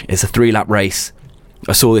finish. It's a 3-lap race.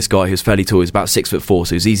 I saw this guy who was fairly tall. He was about 6'4",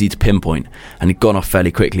 so it was easy to pinpoint, and he'd gone off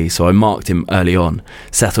fairly quickly. So I marked him early on,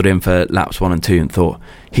 settled in for laps 1 and 2, and thought,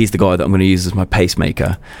 he's the guy that I'm going to use as my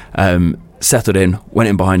pacemaker. Settled in, went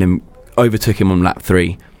in behind him, overtook him on lap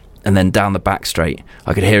 3, and then down the back straight,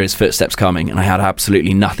 I could hear his footsteps coming, and I had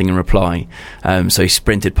absolutely nothing in reply. So he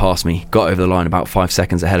sprinted past me, got over the line about 5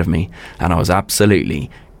 seconds ahead of me, and I was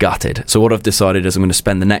absolutely gutted. So what I've decided is I'm going to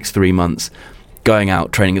spend the next 3 months going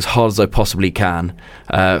out, training as hard as I possibly can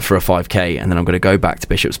for a 5k, and then I'm going to go back to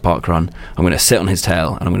Bishop's Parkrun. I'm going to sit on his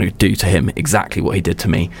tail, and I'm going to do to him exactly what he did to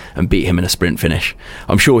me and beat him in a sprint finish.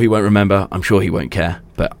 I'm sure he won't remember, I'm sure he won't care,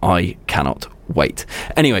 but I cannot wait.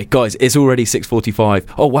 Anyway, guys, it's already 6:45.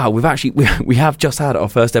 Oh wow, we have just had our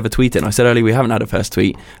first ever tweet in. I said earlier we haven't had a first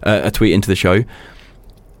tweet into the show.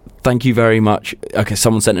 Thank you very much. Okay,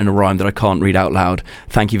 someone sent in a rhyme that I can't read out loud.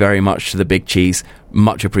 Thank you very much to the Big Cheese.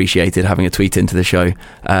 Much appreciated having a tweet into the show.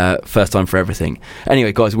 First time for everything.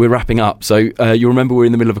 Anyway, guys, we're wrapping up. So you'll remember we're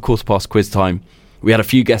in the middle of a quarter past quiz time. We had a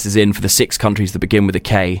few guesses in for the 6 countries that begin with a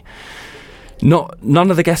K.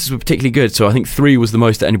 None of the guesses were particularly good, so I think 3 was the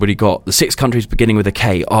most that anybody got. The 6 countries beginning with a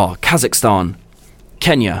K are Kazakhstan,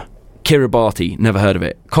 Kenya, Kiribati, never heard of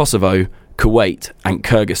it, Kosovo, Kuwait, and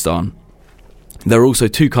Kyrgyzstan. There are also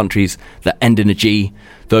 2 countries that end in a G.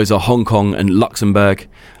 Those are Hong Kong and Luxembourg.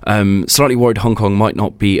 Slightly worried Hong Kong might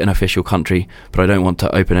not be an official country, but I don't want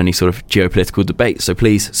to open any sort of geopolitical debate, so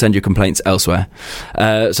please send your complaints elsewhere.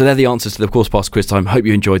 So they're the answers to the course past quiz time. Hope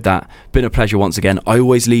you enjoyed that. Been a pleasure once again. I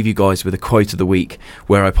always leave you guys with a quote of the week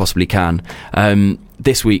where I possibly can.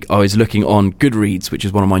 This week I was looking on Goodreads, which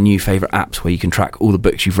is one of my new favourite apps where you can track all the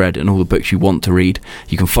books you've read and all the books you want to read.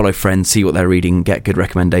 You can follow friends, see what they're reading, get good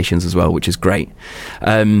recommendations as well, which is great.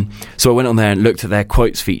 So I went on there and looked at their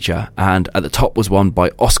quotes feature, and at the top was one by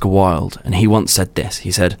Oscar Wilde, and he once said this.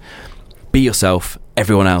 He said, "Be yourself,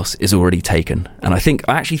 everyone else is already taken." And I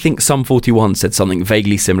actually think Sum 41 said something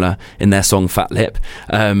vaguely similar in their song Fat Lip.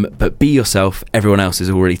 But be yourself, everyone else is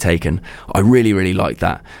already taken. I really, really like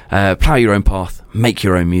that. Plough your own path, make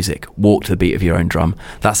your own music, walk to the beat of your own drum.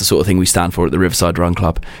 That's the sort of thing we stand for at the Riverside Run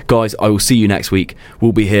Club. Guys, I will see you next week.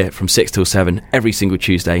 We'll be here from 6 till 7 every single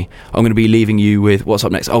Tuesday. I'm going to be leaving you with what's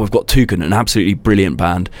up next. Oh, we've got Toucan, an absolutely brilliant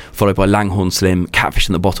band, followed by Langhorne Slim, Catfish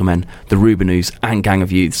and the Bottlemen, the Rubinoos, and Gang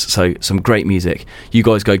of Youths. So some great music. You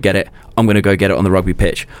guys go get it. I'm going to go get it on the rugby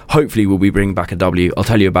pitch. Hopefully we'll be bringing back a W. I'll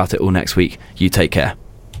tell you about it all next week. You take care.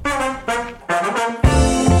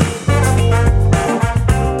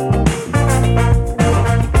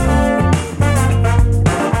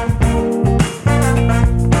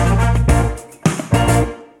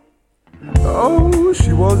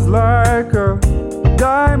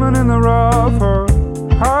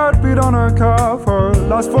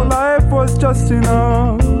 just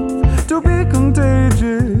enough to be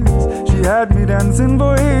contagious. She had me dancing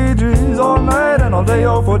for ages, all night and all day,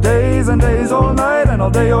 or for days and days, all night and all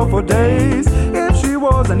day, or for days. If she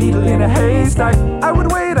was a needle in a haystack, I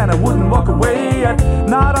would wait and I wouldn't walk away yet.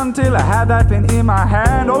 Not until I had that pen in my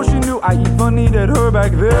hand. Oh, she knew I even needed her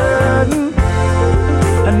back then.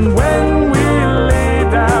 And when we lay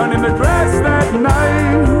down in the grass that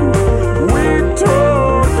night, we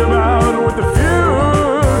talked about what the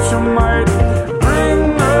future might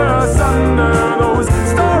bring us under those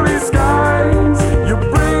starry skies. You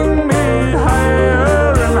bring me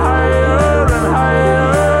higher and higher and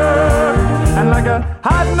higher. And like a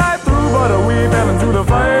hot knife through butter, we fell into the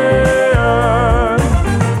fire.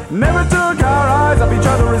 Never took our eyes off each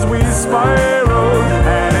other as we spiraled.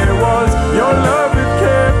 And it was your love that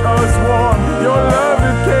kept us warm, your love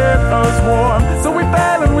that kept us warm. So we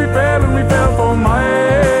fell and we fell and we fell for miles.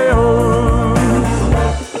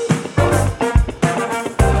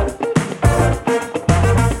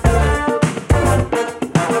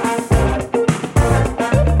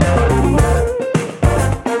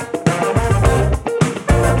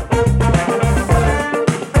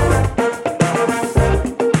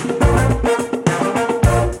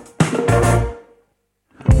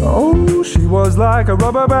 Oh, she was like a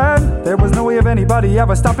rubber band. There was no way of anybody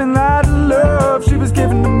ever stopping that love she was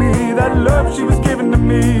giving to me, that love she was giving to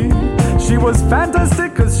me. She was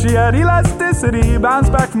fantastic cause she had elasticity,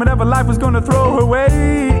 bounced back from whatever life was gonna throw her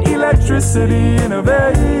way. Electricity in her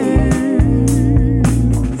veins.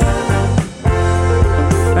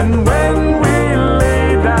 And when we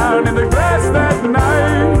lay down in the grass that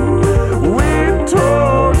night, we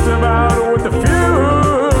talked about what the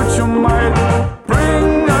future might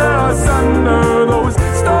bring us under those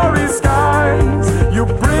starry skies. You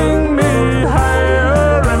bring me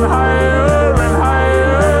higher and higher and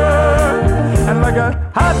higher. And like a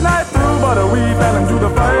hot knife through butter, we fell into the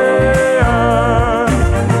fire.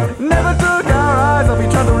 Never took our eyes off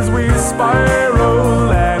each other as we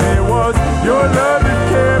spiraled. And it was your love that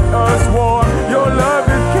kept us warm, your love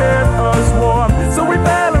that kept us warm. So we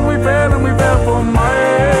fell and we fell and we fell for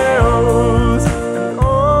miles. And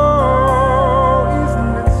oh,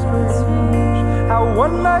 isn't it strange how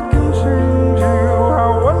one night can change you,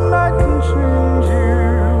 how one night can change you.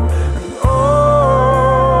 And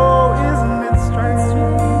oh, isn't it strange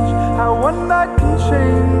how one night can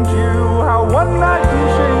change you, how one night can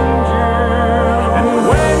change you. And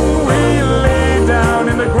when we lay down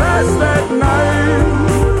in the grass that night,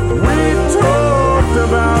 we talked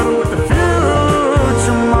about what the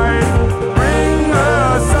future might bring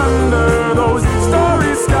us under those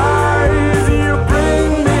starry skies. You bring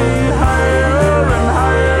me higher and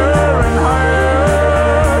higher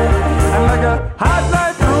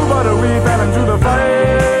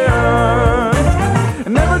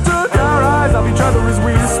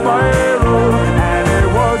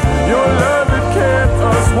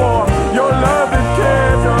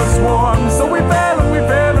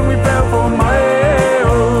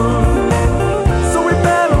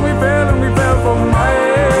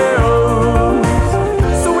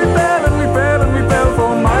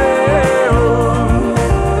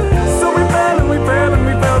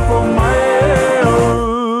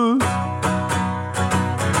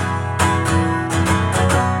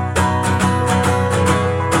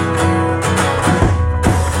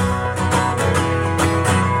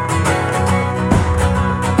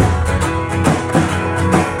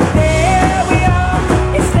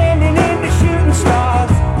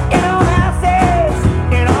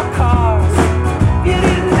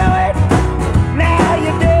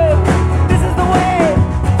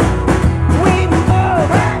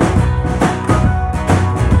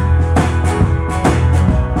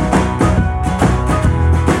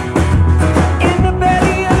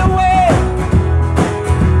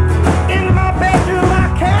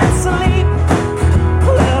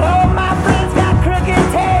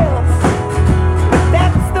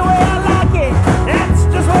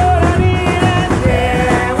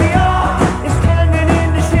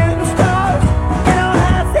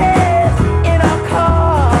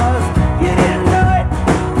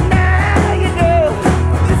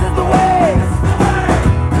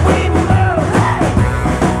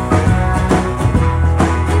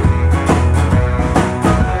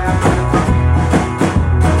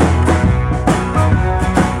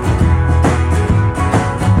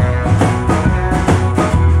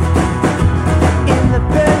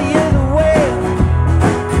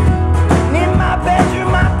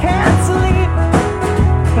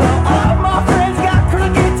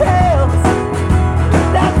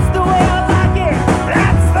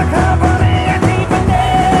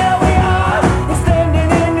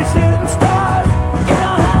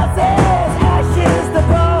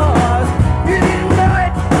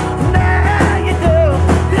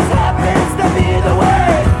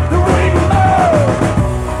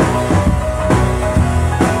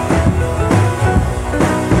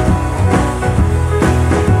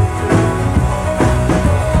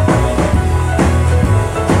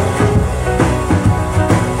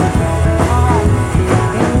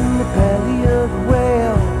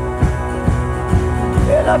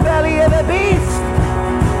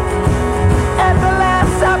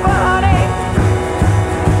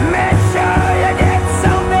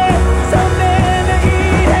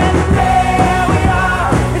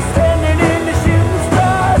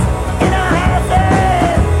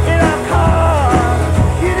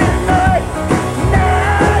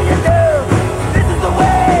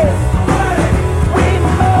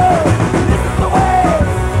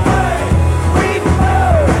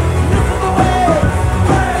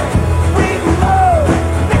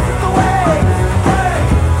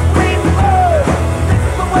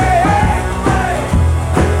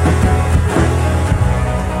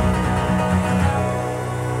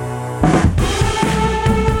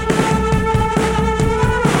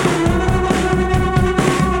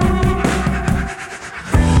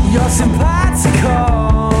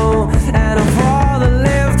practical. And of all the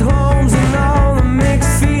lived homes and all the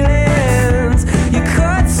mixed feelings, your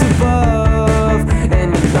cuts above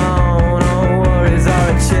and your gone. All worries are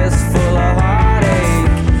a chest full of heartache.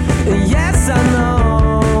 And yes, I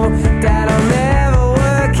know that I'll never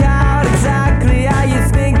work out exactly how you're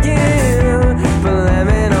thinking, but let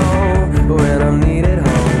me know when I'm needed home.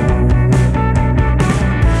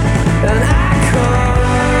 And I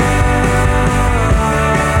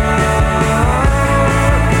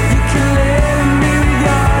you can live me with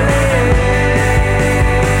your lips.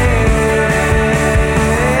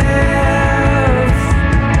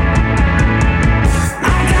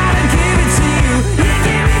 I gotta give it to you. You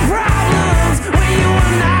give me problems when you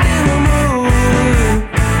are not in the mood.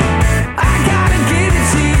 I gotta give it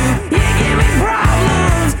to you. You give me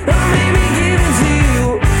problems, or maybe give it to you.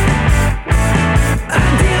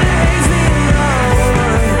 Until it hates me alone.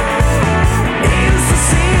 He used to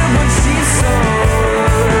see her, but she's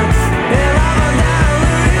sold. And I'm down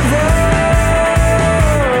the river.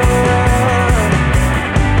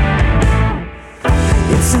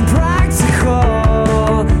 It's impractical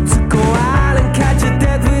to go out and catch a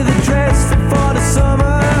death with a dress fit for the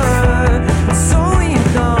summer. But so you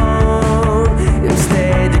don't.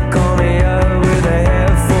 Instead, you call me up with a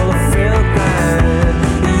head full of filth.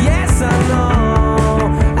 And yes, I know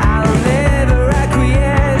I'll never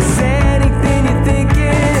acquiesce anything you're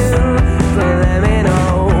thinking, but let me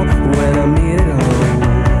know when I'm needed home.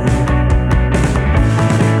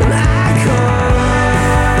 And I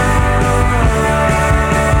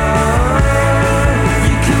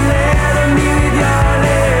you can let me with your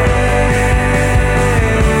lips.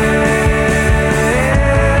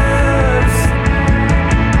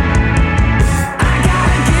 I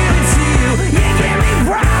gotta give it to you. You give me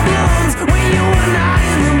problems when you are not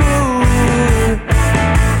in the mood.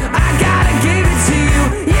 I gotta give it to you.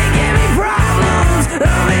 You give me problems,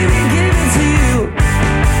 or maybe give it to you.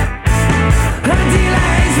 Until I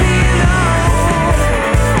hates me alone.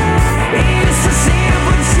 He used to see her,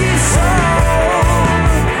 but she's sold.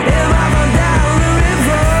 If I fall down the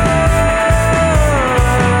river.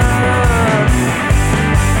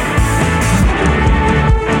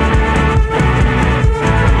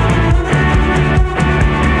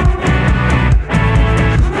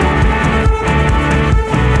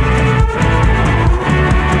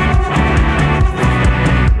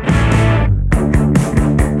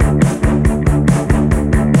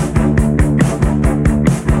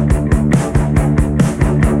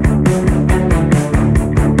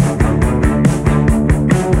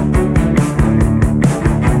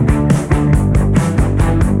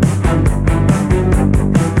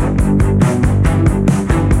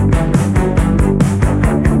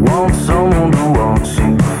 Want someone who wants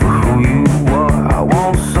you for who you are. I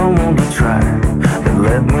want someone to try and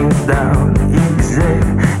let me down. Easy,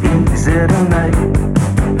 easy tonight.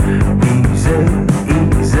 Easy,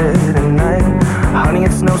 easy tonight. Honey,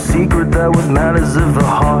 it's no secret that what matters is the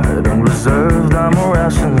heart. Unreserved, I'm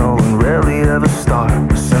irrational and rarely ever start.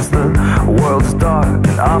 Since the world's dark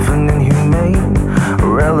and often inhumane,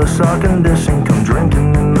 relish our condition, come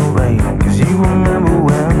drinking in the rain. Cause you remember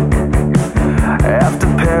when after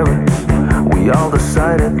Paris, we all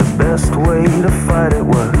decided the best way to fight it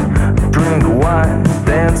was drink wine,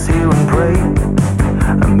 dance, heal and pray,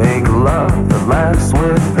 and make love that lasts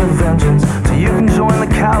with a vengeance. So you can join the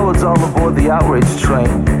cowards all aboard the outrage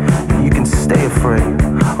train. You can stay afraid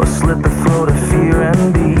or slit the throat of fear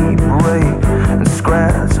and be brave and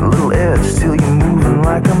scratch a little itch till you're moving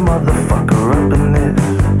like a motherfucker up in this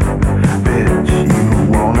bitch. You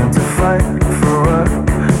wanted to fight for a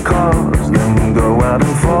cause, then go out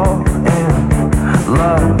and fall in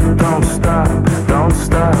love. Don't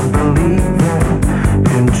stop believing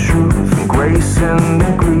in truth and grace and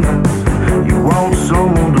grievance. You want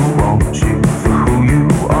someone to want you for who you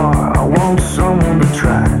are. I want someone to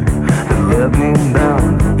try to let me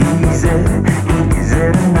down. Easy,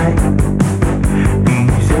 easy tonight.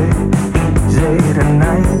 Easy, easy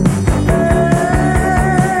tonight.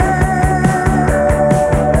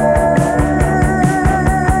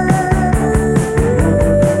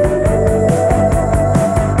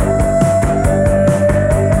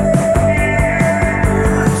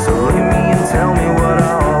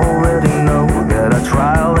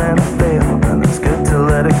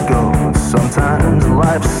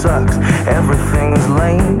 Sucks. Everything is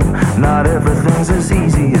lame. Not everything's as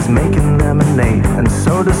easy as making lemonade. And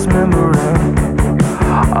so dismembering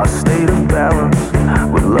our state of balance,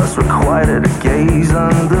 with lust requited to gaze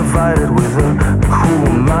undivided, with a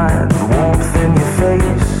cool mind, warmth in your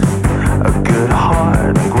face, a good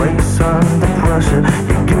heart and grace under pressure.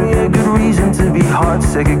 You give me a good reason to be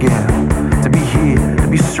heartsick again, to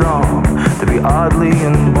hardly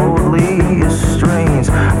and boldly estranged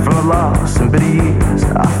from the loss and bitter years.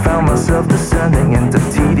 I found myself descending into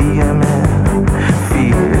tedium and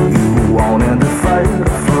fear. You wanted to fight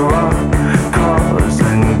for our cause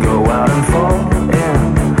and go out and fall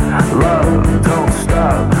in love. Don't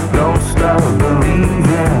stop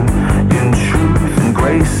believing in truth and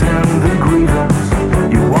grace and the grievance.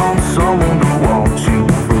 You want someone to want you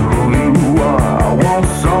for who you are. I want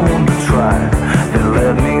someone to try and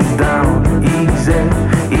let me down. Easy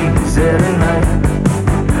tonight.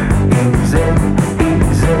 Easy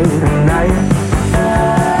tonight.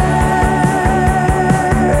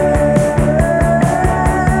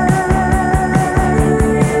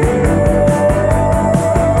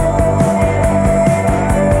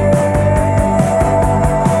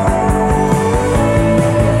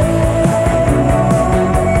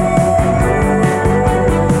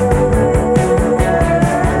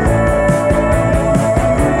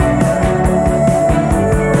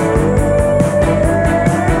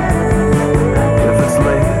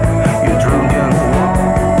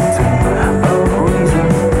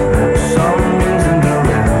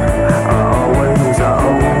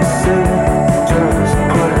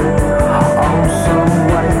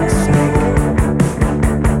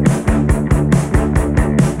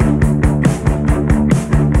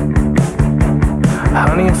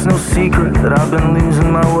 It's no secret that I've been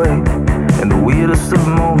losing my way in the weirdest of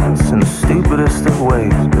moments, in the stupidest of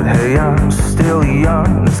ways. But hey, I'm still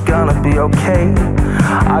young, it's gonna be okay.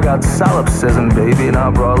 I got solipsism, baby, and I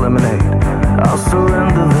brought lemonade. I'll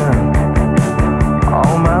surrender then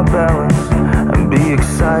all my balance and be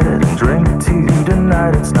excited and drink to you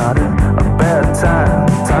tonight. It's not a bad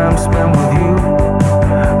time spent with you.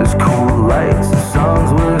 There's cool lights and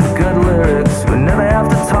songs with good lyrics. We never have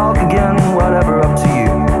to talk again, whatever, up to you.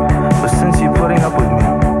 But since you're putting up with me,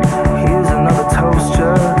 here's another toast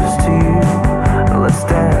just to you. Let's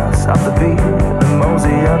dance off the beat and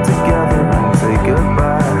mosey out together and say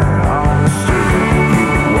goodbye on the street. You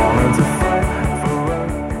wanted to fight for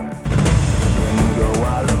love and go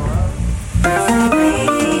out and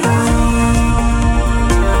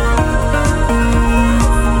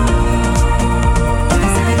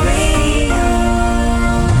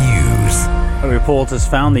love. A report has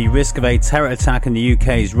found the risk of a terror attack in the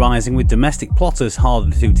UK is rising, with domestic plotters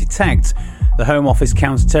harder to detect. The Home Office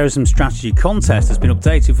Counter-Terrorism Strategy Contest has been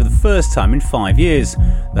updated for the first time in 5 years.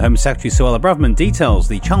 The Home Secretary Suella Braverman details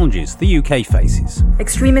the challenges the UK faces.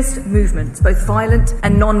 Extremist movements, both violent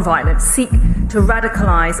and non-violent, seek to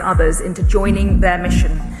radicalise others into joining their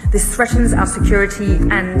mission. This threatens our security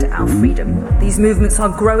and our freedom. These movements are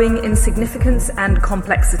growing in significance and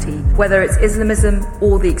complexity, whether it's Islamism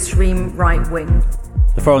or the extreme right wing.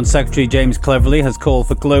 The Foreign Secretary James Cleverly has called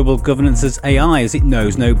for global governance as AI as it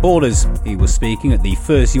knows no borders. He was speaking at the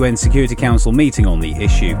first UN Security Council meeting on the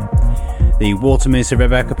issue. The Water Minister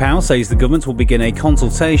Rebecca Powell says the government will begin a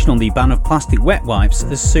consultation on the ban of plastic wet wipes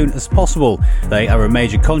as soon as possible. They are a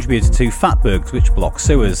major contributor to fatbergs which block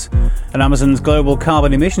sewers. And Amazon's global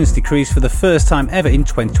carbon emissions decreased for the first time ever in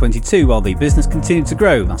 2022 while the business continued to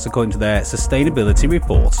grow. That's according to their sustainability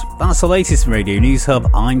report. That's the latest from Radio News Hub.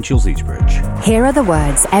 I'm Jules Eastbridge. Here are the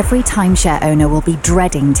words every timeshare owner will be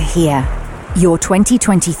dreading to hear. Your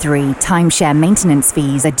 2023 timeshare maintenance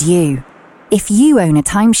fees are due. If you own a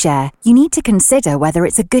timeshare, you need to consider whether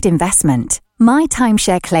it's a good investment.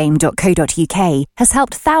 MyTimeshareClaim.co.uk has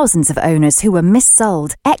helped thousands of owners who were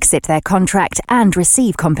missold exit their contract and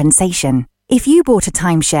receive compensation. If you bought a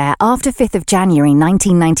timeshare after 5th of January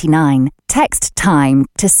 1999, text TIME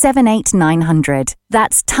to 78900.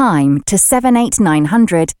 That's TIME to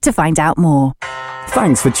 78900 to find out more.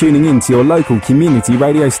 Thanks for tuning in to your local community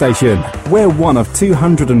radio station. We're one of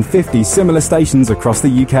 250 similar stations across the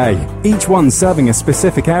UK, each one serving a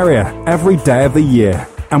specific area every day of the year.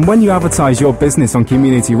 And when you advertise your business on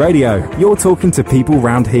community radio, you're talking to people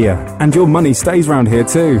round here. And your money stays round here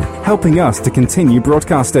too, helping us to continue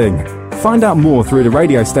broadcasting. Find out more through the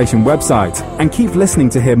radio station website and keep listening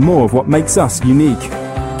to hear more of what makes us unique.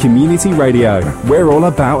 Community Radio, we're all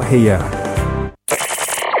about here.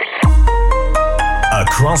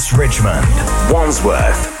 Across Richmond,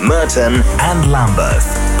 Wandsworth, Merton and Lambeth.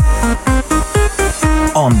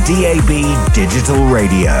 On DAB Digital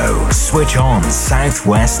Radio. Switch on South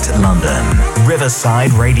West London.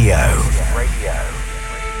 Riverside Radio.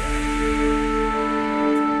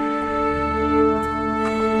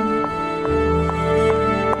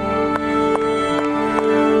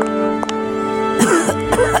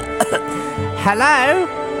 Hello?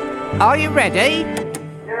 Are you ready?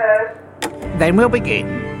 Yes. Then we'll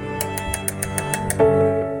begin.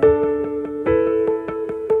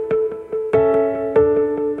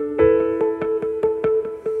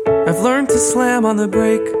 learned to slam on the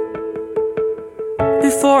brake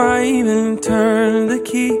before I even turn the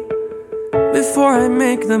key, before I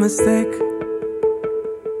make the mistake,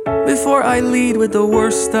 before I lead with the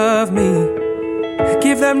worst of me.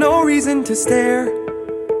 Give them no reason to stare,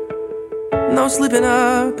 no slipping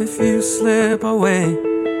up if you slip away.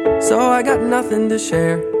 So I got nothing to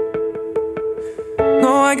share,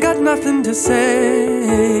 no, I got nothing to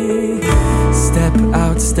say.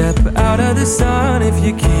 Step out of the sun if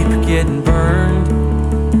you keep getting burned.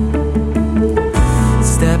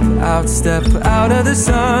 Step out of the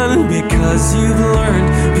sun because you've learned,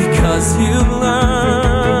 because you've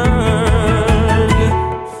learned.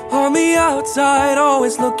 On the outside,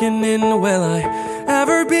 always looking in, will I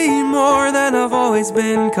ever be more than I've always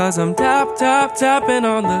been? Cause I'm tapping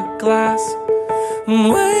on the glass,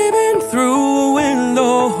 waving through a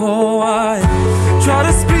window. I try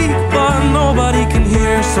to speak but nobody can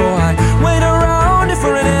hear, so I wait around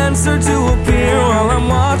for an answer to appear while I'm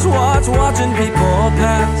watching people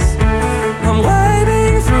pass. I'm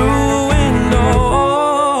waving through a window.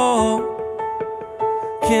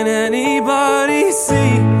 Can anybody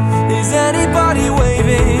see? Is anybody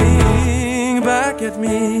waving back at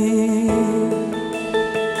me?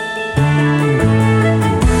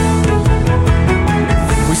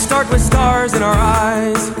 We start with stars in our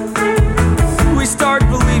eyes. We start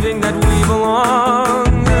believing that we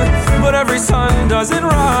belong, but every sun doesn't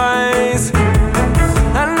rise,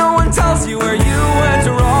 and no one tells you where you went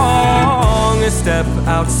wrong. Step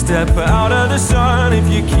out of the sun if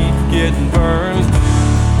you keep getting burned.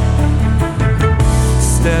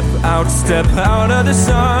 Step out of the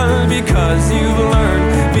sun because you've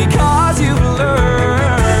learned, because you've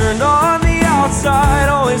learned. On the outside,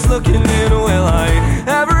 always looking in, will I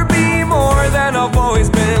ever be more than I've always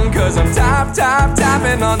been? Cause I'm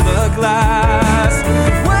tapping on the glass,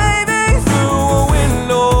 waving through a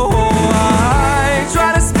window. I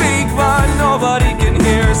try to speak but nobody can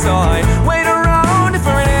hear, so I wait around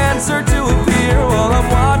for an answer to appear while I'm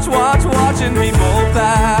watching people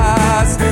pass.